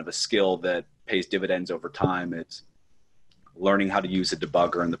example of kind of a skill that pays dividends over time. It's learning how to use a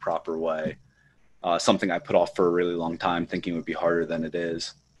debugger in the proper way. Something I put off for a really long time, thinking it would be harder than it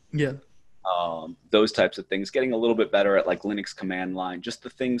is. Yeah. Those types of things, getting a little bit better at like Linux command line, just the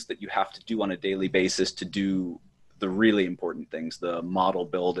things that you have to do on a daily basis to do the really important things, the model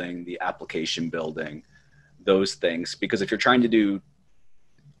building, the application building, those things. Because if you're trying to do,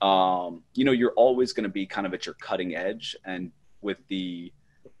 you're always going to be kind of at your cutting edge. And with the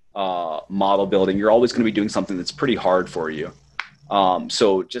model building, you're always going to be doing something that's pretty hard for you.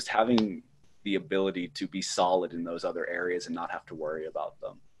 So just having the ability to be solid in those other areas and not have to worry about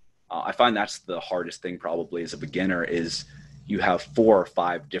them. I find that's the hardest thing probably as a beginner is you have 4 or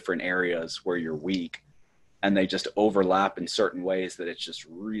 5 different areas where you're weak and they just overlap in certain ways that it's just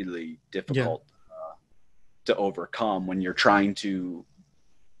really difficult to overcome when you're trying to,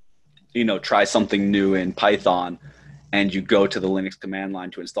 try something new in Python and you go to the Linux command line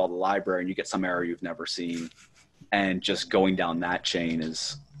to install the library and you get some error you've never seen. And just going down that chain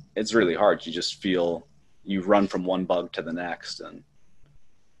it's really hard. You just feel you run from one bug to the next. And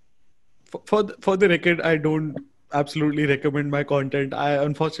For the record, I don't absolutely recommend my content. I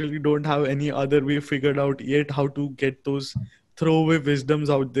unfortunately don't have any other way figured out yet how to get those throwaway wisdoms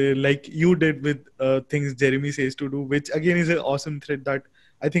out there, like you did with things Jeremy says to do, which again is an awesome thread that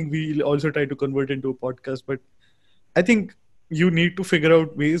I think we'll also try to convert into a podcast. But I think you need to figure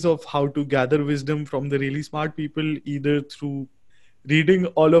out ways of how to gather wisdom from the really smart people, either through reading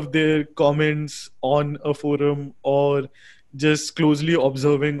all of their comments on a forum or just closely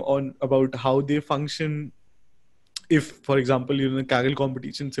observing on about how they function. If, for example, you're in a Kaggle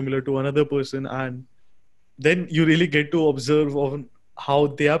competition similar to another person, and then you really get to observe on how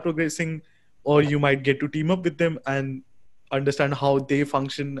they are progressing, or you might get to team up with them and understand how they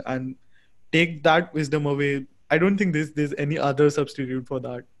function and take that wisdom away. I don't think there's any other substitute for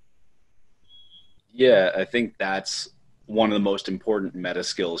that. yeah, I think that's one of the most important meta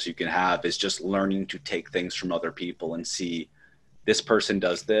skills you can have is just learning to take things from other people and see this person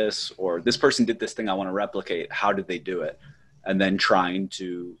does this or this person did this thing I want to replicate. How did they do it? And then trying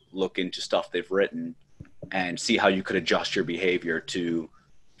to look into stuff they've written and see how you could adjust your behavior to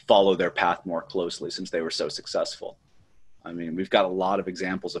follow their path more closely since they were so successful. I mean, we've got a lot of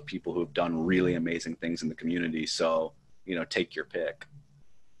examples of people who have done really amazing things in the community. So, take your pick.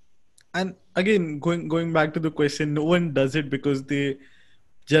 And again, going back to the question, no one does it because they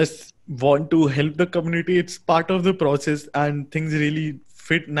just want to help the community. It's part of the process and things really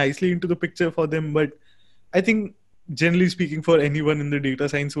fit nicely into the picture for them. But I think generally speaking, for anyone in the data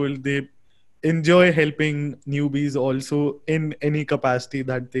science world, they enjoy helping newbies also in any capacity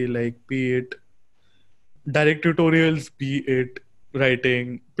that they like, be it direct tutorials, be it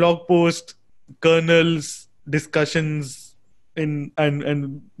writing blog posts, kernels, discussions, in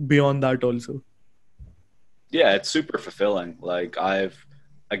and beyond that also. Yeah, it's super fulfilling. Like I've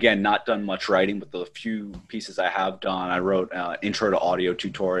again not done much writing, but the few pieces I have done, I wrote intro to audio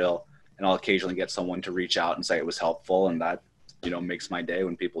tutorial, and I'll occasionally get someone to reach out and say it was helpful, and that makes my day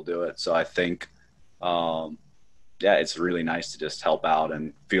when people do it. So I think, um, yeah, it's really nice to just help out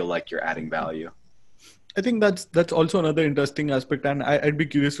and feel like you're adding value. I think that's also another interesting aspect, and I'd be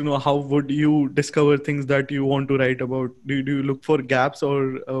curious to know how would you discover things that you want to write about? Do you look for gaps,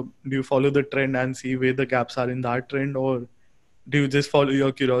 or do you follow the trend and see where the gaps are in that trend, or do you just follow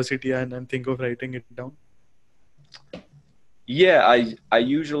your curiosity and think of writing it down? Yeah, I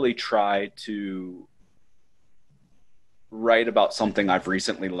usually try to write about something I've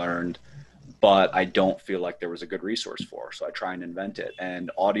recently learned, but I don't feel like there was a good resource for. So I try and invent it. And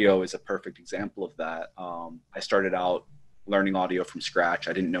audio is a perfect example of that. I started out learning audio from scratch.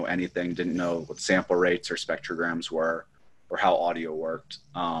 I didn't know anything, didn't know what sample rates or spectrograms were or how audio worked.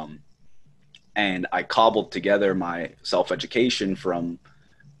 And I cobbled together my self-education from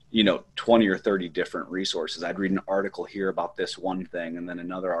 20 or 30 different resources. I'd read an article here about this one thing and then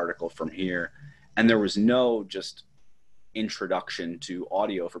another article from here. And there was no just introduction to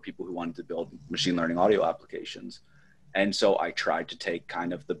audio for people who wanted to build machine learning audio applications. And so I tried to take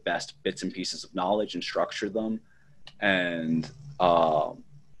kind of the best bits and pieces of knowledge and structure them and Um,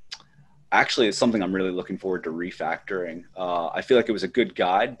 Actually, it's something I'm really looking forward to refactoring. I feel like it was a good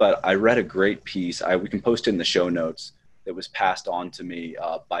guide, but I read a great piece. We can post it in the show notes that was passed on to me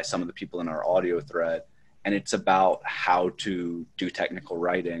by some of the people in our audio thread. And it's about how to do technical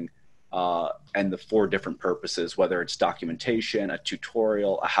writing and the 4 different purposes, whether it's documentation, a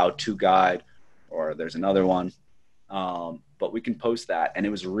tutorial, a how-to guide, or there's another one. But we can post that. And it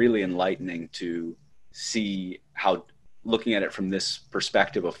was really enlightening to see how, looking at it from this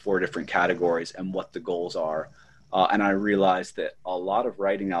perspective of 4 different categories and what the goals are. And I realized that a lot of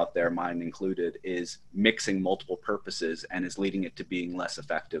writing out there, mine included, is mixing multiple purposes and is leading it to being less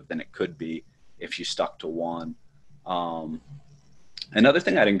effective than it could be if you stuck to one. Another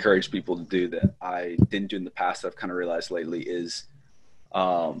thing I'd encourage people to do that I didn't do in the past that I've kind of realized lately is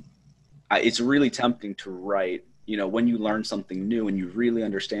it's really tempting to write, when you learn something new and you really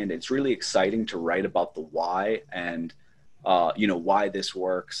understand it, it's really exciting to write about the why and why this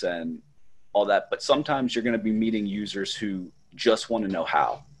works and all that. But sometimes you're going to be meeting users who just want to know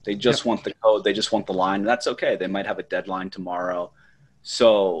how. They just want the code. They just want the line. That's okay. They might have a deadline tomorrow.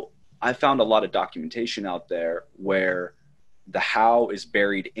 So I found a lot of documentation out there where the how is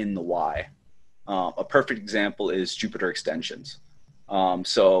buried in the why. A perfect example is Jupyter extensions.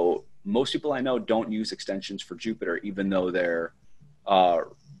 So most people I know don't use extensions for Jupyter, even though they're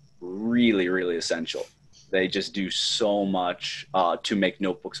really, really essential. They just do so much to make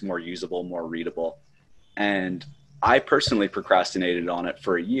notebooks more usable, more readable. And I personally procrastinated on it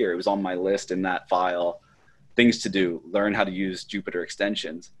for a year. It was on my list in that file, things to do, learn how to use Jupyter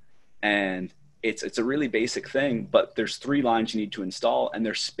extensions. And it's a really basic thing, but there's 3 lines you need to install and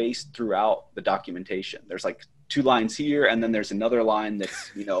they're spaced throughout the documentation. There's like 2 lines here, and then there's another line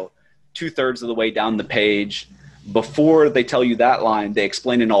that's, 2/3 of the way down the page. Before they tell you that line, they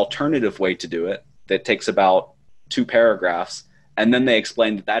explain an alternative way to do it that takes about 2 paragraphs. And then they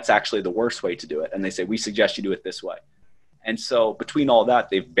explain that that's actually the worst way to do it. And they say, we suggest you do it this way. And so between all that,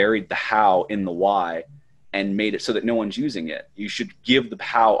 they've buried the how in the why and made it so that no one's using it. You should give the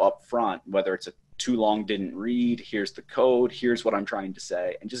how up front, whether it's a too long didn't read, here's the code, here's what I'm trying to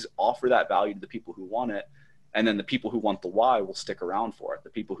say, and just offer that value to the people who want it. And then the people who want the why will stick around for it, the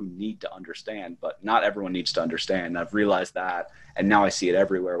people who need to understand. But not everyone needs to understand. I've realized that. And now I see it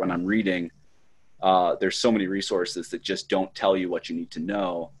everywhere when I'm reading. There's so many resources that just don't tell you what you need to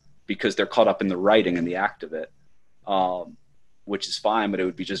know because they're caught up in the writing and the act of it, which is fine, but it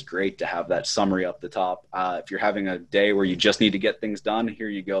would be just great to have that summary up the top. If you're having a day where you just need to get things done, here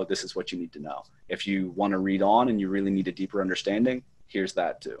you go. This is what you need to know. If you want to read on and you really need a deeper understanding, here's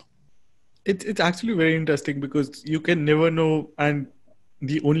that too. It's actually very interesting because you can never know, and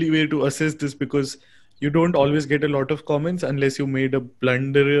the only way to assess this, because you don't always get a lot of comments unless you made a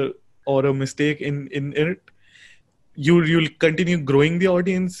blunder or a mistake in it. You'll continue growing the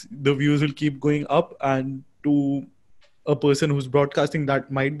audience, the views will keep going up, and to a person who's broadcasting,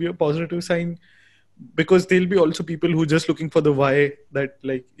 that might be a positive sign, because there'll be also people who are just looking for the why that,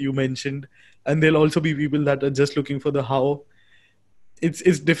 like you mentioned, and there'll also be people that are just looking for the how.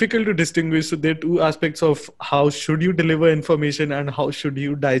 It's difficult to distinguish. So there are 2 aspects of how should you deliver information and how should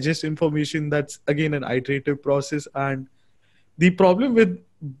you digest information. That's again an iterative process. And the problem with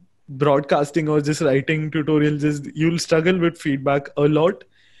broadcasting or just writing tutorials is you'll struggle with feedback a lot.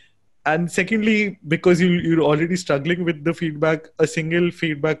 And secondly, because you're already struggling with the feedback, a single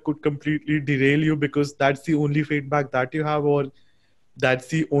feedback could completely derail you because that's the only feedback that you have, or that's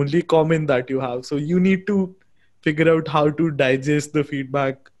the only comment that you have. So you need to figure out how to digest the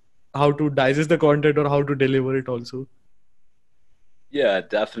feedback, how to digest the content, or how to deliver it also. Yeah,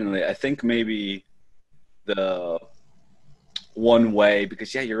 definitely. I think maybe the one way,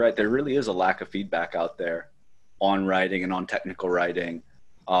 because yeah, you're right, there really is a lack of feedback out there on writing and on technical writing.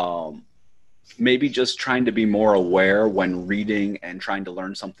 Maybe just trying to be more aware when reading and trying to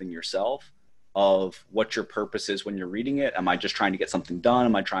learn something yourself of what your purpose is when you're reading it. Am I just trying to get something done?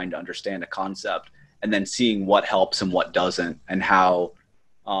 Am I trying to understand a concept? And then seeing what helps and what doesn't, and how,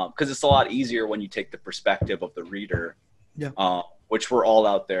 because it's a lot easier when you take the perspective of the reader, which we're all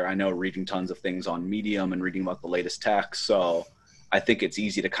out there. I know, reading tons of things on Medium and reading about the latest tech. So I think it's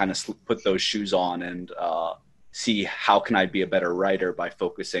easy to kind of put those shoes on and see how can I be a better writer by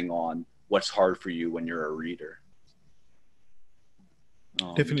focusing on what's hard for you when you're a reader.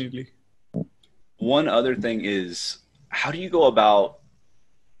 Definitely. One other thing is, how do you go about,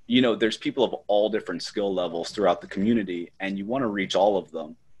 there's people of all different skill levels throughout the community, and you want to reach all of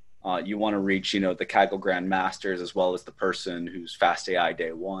them. You want to reach, the Kaggle Grand Masters as well as the person who's Fast.ai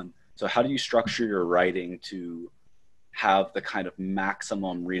day one. So how do you structure your writing to have the kind of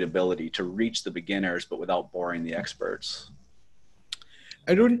maximum readability to reach the beginners, but without boring the experts?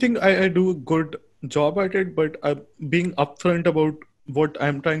 I don't think I do a good job at it, but being upfront about what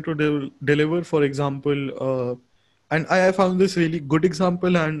I'm trying to deliver, for example, and I found this really good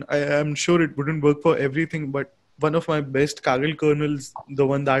example, and I am sure it wouldn't work for everything, but one of my best Kaggle kernels, the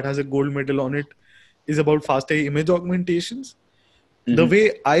one that has a gold medal on it, is about Fast.ai image augmentations. The Hmm.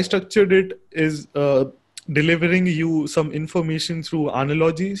 way I structured it is delivering you some information through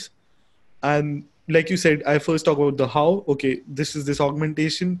analogies. And like you said, I first talk about the how. Okay, this is this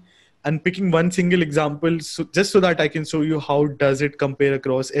augmentation, and picking one single example, so just so that I can show you how does it compare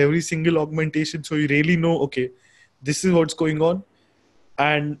across every single augmentation, so you really know, okay, this is what's going on.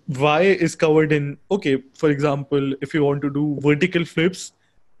 And why is covered in, okay, for example, if you want to do vertical flips,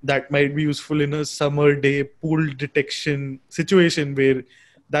 that might be useful in a summer day pool detection situation, where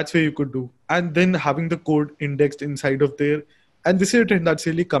that's where you could do. And then having the code indexed inside of there. And this is a trend that's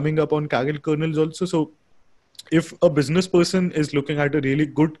really coming up on Kaggle kernels also. So if a business person is looking at a really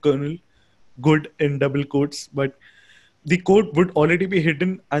good kernel, good in double quotes, but the code would already be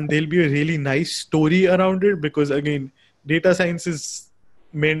hidden, and there'll be a really nice story around it, because again, data science is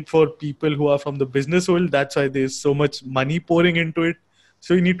meant for people who are from the business world. That's why there's so much money pouring into it.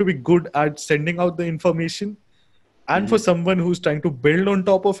 So you need to be good at sending out the information. And for Hmm. someone who's trying to build on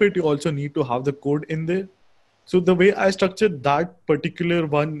top of it, you also need to have the code in there. So the way I structured that particular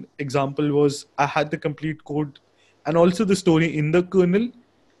one example was I had the complete code and also the story in the kernel.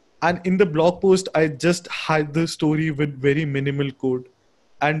 And in the blog post, I just had the story with very minimal code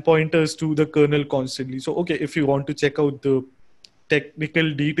and pointers to the kernel constantly. So, okay, if you want to check out the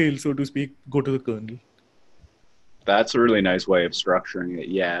technical details, so to speak, go to the kernel. That's a really nice way of structuring it.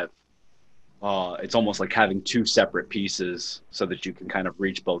 Yeah. It's almost like having two separate pieces so that you can kind of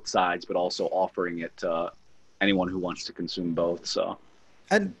reach both sides, but also offering it to anyone who wants to consume both. So,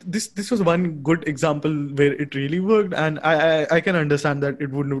 And this was one good example where it really worked, and I can understand that it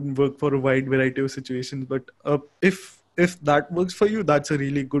wouldn't work for a wide variety of situations, but if that works for you, that's a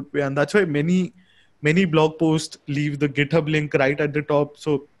really good way. And that's why many blog posts leave the GitHub link right at the top.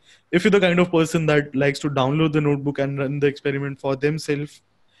 So if you're the kind of person that likes to download the notebook and run the experiment for themselves,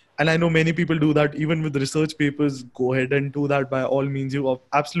 and I know many people do that even with research papers, go ahead and do that by all means. You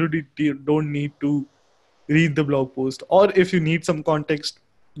absolutely don't need to read the blog post, or if you need some context,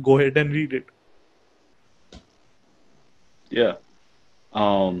 go ahead and read it. yeah.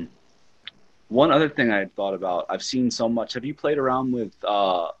 Um, One other thing I had thought about, I've seen so much. Have you played around with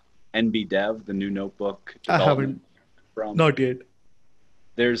NBDev, the new notebook I development haven't, from? not yet.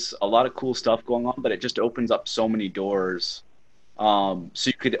 There's a lot of cool stuff going on, but it just opens up so many doors. So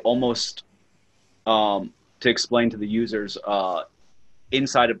you could almost, to explain to the users,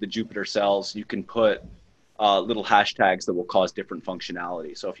 inside of the Jupyter cells, you can put little hashtags that will cause different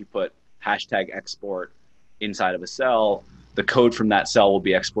functionality. So if you put hashtag export inside of a cell, the code from that cell will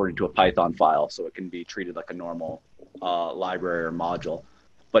be exported to a Python file, so it can be treated like a normal library or module.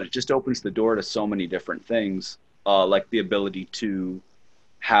 But it just opens the door to so many different things, like the ability to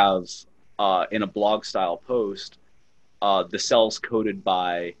have in a blog style post the cells coded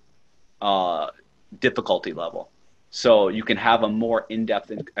by uh, difficulty level. So you can have a more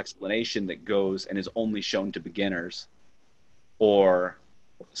in-depth explanation that goes and is only shown to beginners, or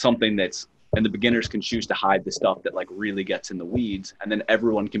something that's, and the beginners can choose to hide the stuff that like really gets in the weeds, and then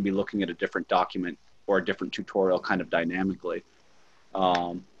everyone can be looking at a different document or a different tutorial kind of dynamically.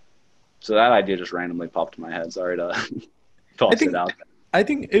 Um, so that idea just randomly popped in my head. Sorry to I toss it think out. I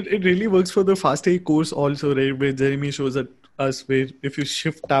think it really works for the fast A course also, right? Where Jeremy shows us where if you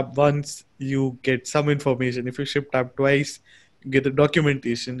shift tab once, you get some information. If you shift tab twice, you get the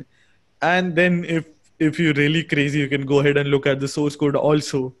documentation. And then if you're really crazy, you can go ahead and look at the source code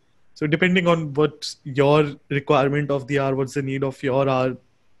also. So depending on what's your requirement of the hour, what's the need of your hour,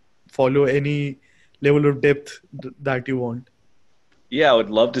 follow any level of depth that you want. Yeah, I would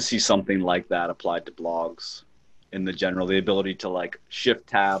love to see something like that applied to blogs in the general. The ability to like shift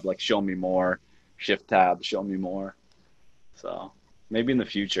tab, like show me more, shift tab, show me more. So maybe in the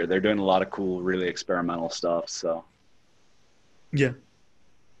future, they're doing a lot of cool, really experimental stuff. So Yeah.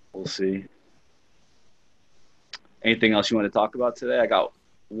 we'll see. Anything else you want to talk about today? I got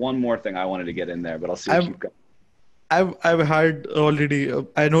one more thing I wanted to get in there, but I'll see what I've you've got. I've had already.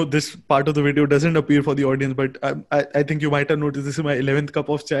 I know this part of the video doesn't appear for the audience, but I think you might have noticed this is my 11th cup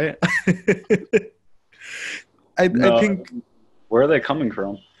of chai. I No, think where are they coming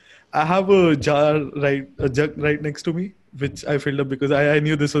from? I have a jug right next to me, which I filled up because I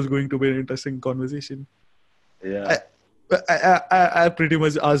knew this was going to be an interesting conversation. Yeah. I, I pretty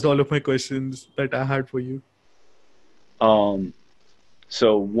much asked all of my questions that I had for you. Um,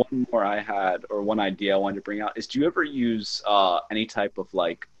 So one more I had, or one idea I wanted to bring out is: do you ever use any type of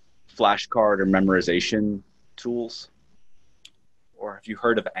like flashcard or memorization tools, or have you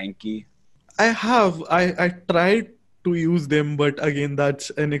heard of Anki? I have. I tried to use them, but again, that's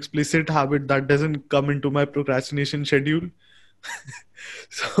an explicit habit that doesn't come into my procrastination schedule.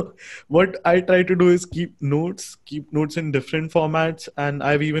 So what I try to do is keep notes in different formats, and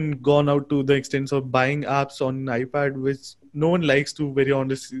I've even gone out to the extent of buying apps on iPad, which no one likes to, very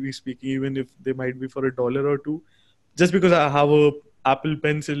honestly speaking, even if they might be for $1 or two, just because I have a Apple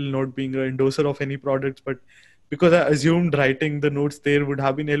Pencil, not being an endorser of any products, but because I assumed writing the notes there would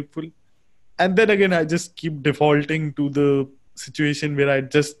have been helpful. And then again, I just keep defaulting to the situation where I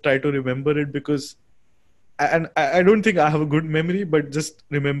just try to remember it, because and I don't think I have a good memory, but just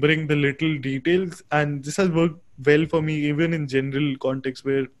remembering the little details, and this has worked well for me even in general context,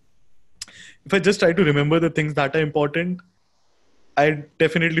 where if I just try to remember the things that are important, I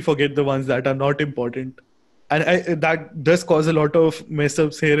definitely forget the ones that are not important, and that does cause a lot of mess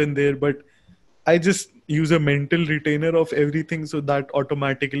ups here and there. But I just use a mental retainer of everything, so that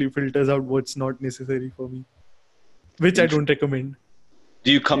automatically filters out what's not necessary for me, which I don't recommend.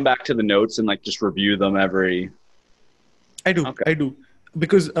 Do you come back to the notes and like just review them every? I do. Okay. I do.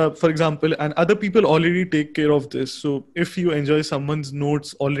 Because, for example, and other people already take care of this. So if you enjoy someone's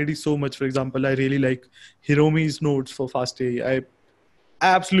notes already so much, for example, I really like Hiromi's notes for Fast.ai. I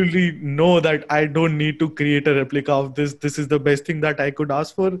absolutely know that I don't need to create a replica of this. This is the best thing that I could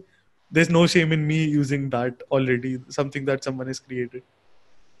ask for. There's no shame in me using that already, something that someone has created.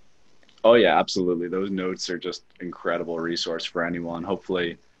 Oh yeah, absolutely. Those notes are just incredible resource for anyone.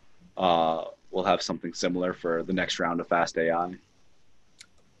 Hopefully, we'll have something similar for the next round of Fast AI.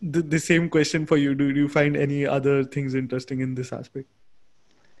 The same question for you. Do you find any other things interesting in this aspect?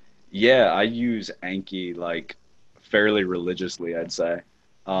 Yeah, I use Anki like fairly religiously, I'd say.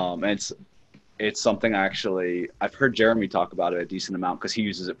 And it's something I've heard Jeremy talk about it a decent amount because he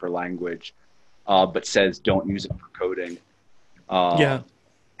uses it for language, but says don't use it for coding. Uh, Yeah.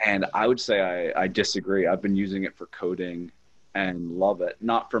 and I would say I disagree. I've been using it for coding and love it,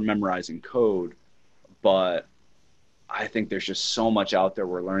 not for memorizing code, but I think there's just so much out there.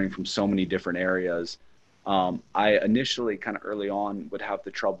 We're learning from so many different areas. I initially, kind of early on, would have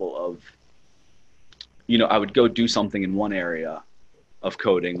the trouble of, I would go do something in one area of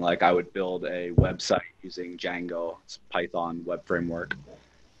coding, like I would build a website using Django, it's a Python web framework,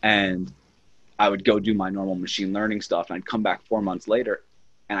 and I would go do my normal machine learning stuff, and I'd come back 4 months later,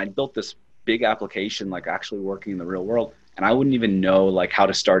 and I'd built this big application, like actually working in the real world, and I wouldn't even know like how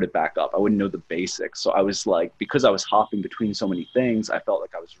to start it back up. I wouldn't know the basics. So I was like, because I was hopping between so many things, I felt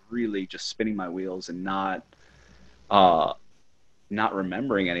like I was really just spinning my wheels and uh, not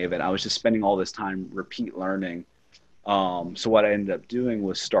remembering any of it. I was just spending all this time repeat learning. So what I ended up doing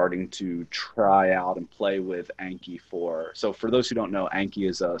was starting to try out and play with Anki for. So for those who don't know, Anki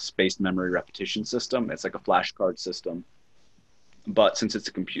is a spaced memory repetition system. It's like a flashcard system, but since it's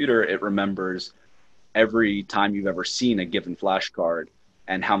a computer, it remembers every time you've ever seen a given flashcard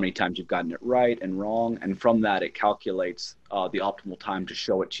and how many times you've gotten it right and wrong, and from that it calculates the optimal time to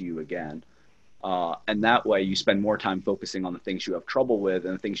show it to you again. And that way, you spend more time focusing on the things you have trouble with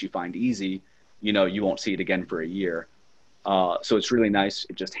and the things you find easy. You won't see it again for a year. So it's really nice.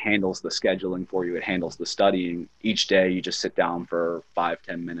 It just handles the scheduling for you. It handles the studying. Each day, you just sit down for 5,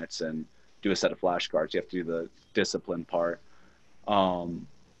 10 minutes and do a set of flashcards. You have to do the discipline part. Um,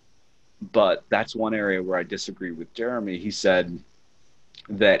 but that's one area where I disagree with Jeremy. He said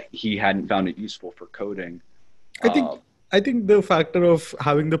that he hadn't found it useful for coding. I think Uh, I think the factor of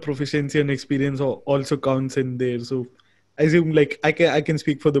having the proficiency and experience also counts in there. So I assume, like, I can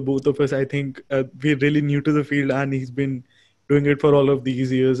speak for the both of us. I think we're really new to the field, and he's been doing it for all of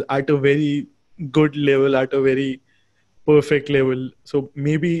these years at a very good level, at a very perfect level. So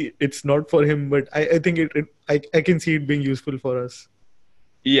maybe it's not for him, but I think I can see it being useful for us.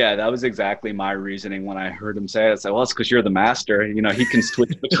 Yeah, that was exactly my reasoning when I heard him say it. It's like, well, it's because you're the master. He can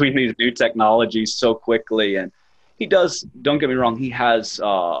switch between these new technologies so quickly. And he does, don't get me wrong, he has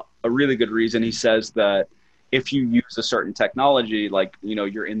a really good reason. He says that if you use a certain technology, like,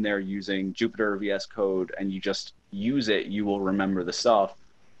 you're in there using Jupyter VS Code and you just use it, you will remember the stuff,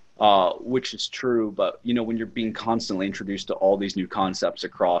 which is true. But, when you're being constantly introduced to all these new concepts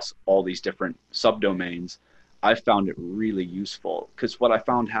across all these different subdomains, I found it really useful because what I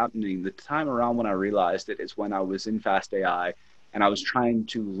found happening the time around when I realized it is when I was in Fast AI and I was trying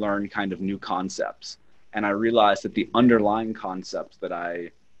to learn kind of new concepts. And I realized that the underlying concepts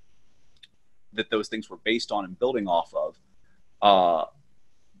that those things were based on and building off of, uh,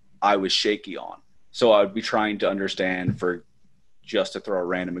 I was shaky on. So I would be trying to understand, for just to throw a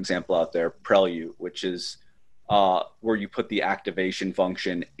random example out there, prelude, which is where you put the activation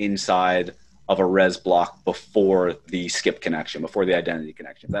function inside of a res block before the skip connection, before the identity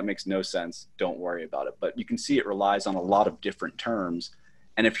connection. If that makes no sense, don't worry about it. But you can see it relies on a lot of different terms.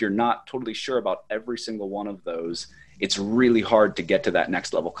 And if you're not totally sure about every single one of those, it's really hard to get to that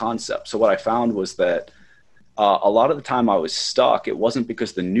next level concept. So what I found was that a lot of the time I was stuck. It wasn't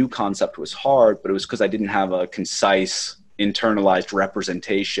because the new concept was hard, but it was because I didn't have a concise, internalized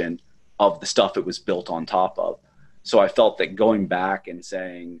representation of the stuff it was built on top of. So I felt that going back and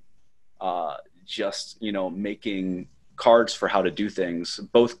saying, just, making cards for how to do things,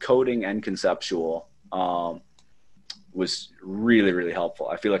 both coding and conceptual, was really, really helpful.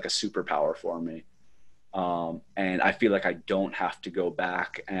 I feel like a superpower for me. And I feel like I don't have to go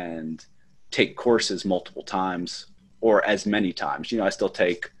back and take courses multiple times or as many times. I still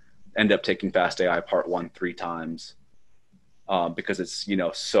end up taking Fast.ai part 1 3 times because it's,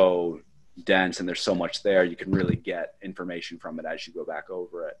 so dense and there's so much there. You can really get information from it as you go back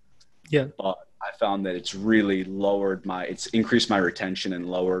over it. Yeah. But I found that it's really it's increased my retention and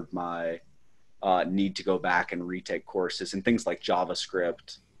lowered my need to go back and retake courses and things like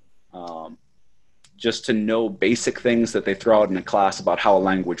JavaScript, just to know basic things that they throw out in a class about how a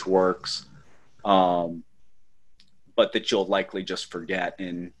language works, but that you'll likely just forget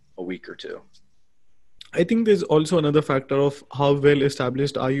in a week or two. I think there's also another factor of how well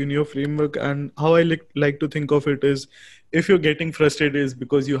established are you in your framework, and how I like to think of it is, if you're getting frustrated is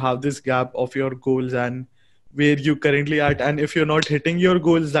because you have this gap of your goals and where you currently at, and if you're not hitting your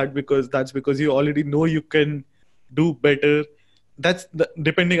goals, that's because you already know you can do better.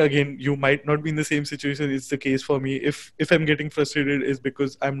 Depending, again, you might not be in the same situation. It's the case for me. If I'm getting frustrated is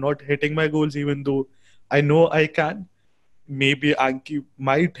because I'm not hitting my goals, even though I know I can. Maybe Anki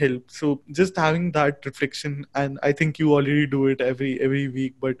might help. So just having that reflection, and I think you already do it every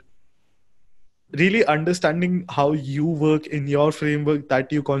week, but really understanding how you work in your framework,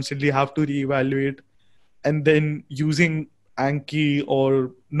 that you constantly have to reevaluate, and then using Anki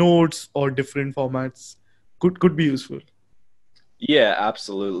or notes or different formats could be useful. Yeah,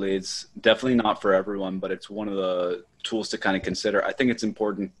 absolutely. It's definitely not for everyone, but it's one of the tools to kind of consider. I think it's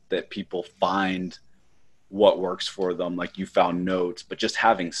important that people find what works for them. Like you found notes, but just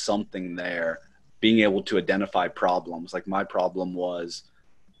having something there, being able to identify problems. Like my problem was,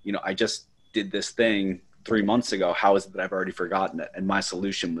 I just did this thing 3 months ago. How is it that I've already forgotten it? And my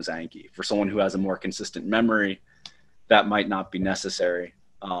solution was Anki. For someone who has a more consistent memory, that might not be necessary.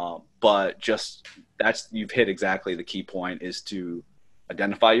 But just you've hit exactly the key point, is to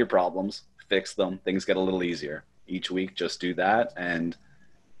identify your problems, fix them. Things get a little easier each week. Just do that, and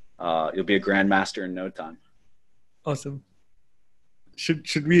you'll be a grandmaster in no time. Awesome.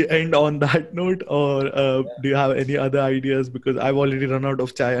 Should we end on that note, or do you have any other ideas? Because I've already run out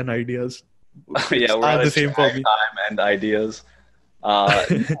of chai and ideas. Yeah, we're the same for me. Time and ideas. I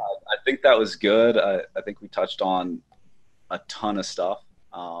think that was good. I think we touched on a ton of stuff.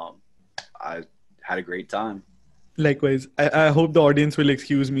 I had a great time. Likewise. I hope the audience will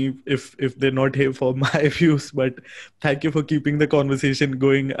excuse me if they're not here for my views, but thank you for keeping the conversation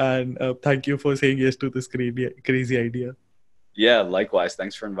going, and thank you for saying yes to this crazy idea. Yeah, likewise.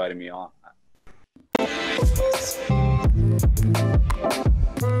 Thanks for inviting me on.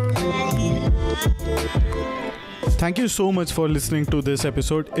 Thank you so much for listening to this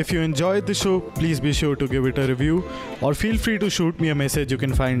episode. If you enjoyed the show, please be sure to give it a review, or feel free to shoot me a message. You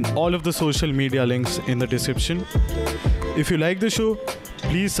can find all of the social media links in the description. If you like the show,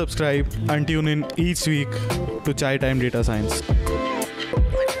 please subscribe and tune in each week to Chai Time Data Science.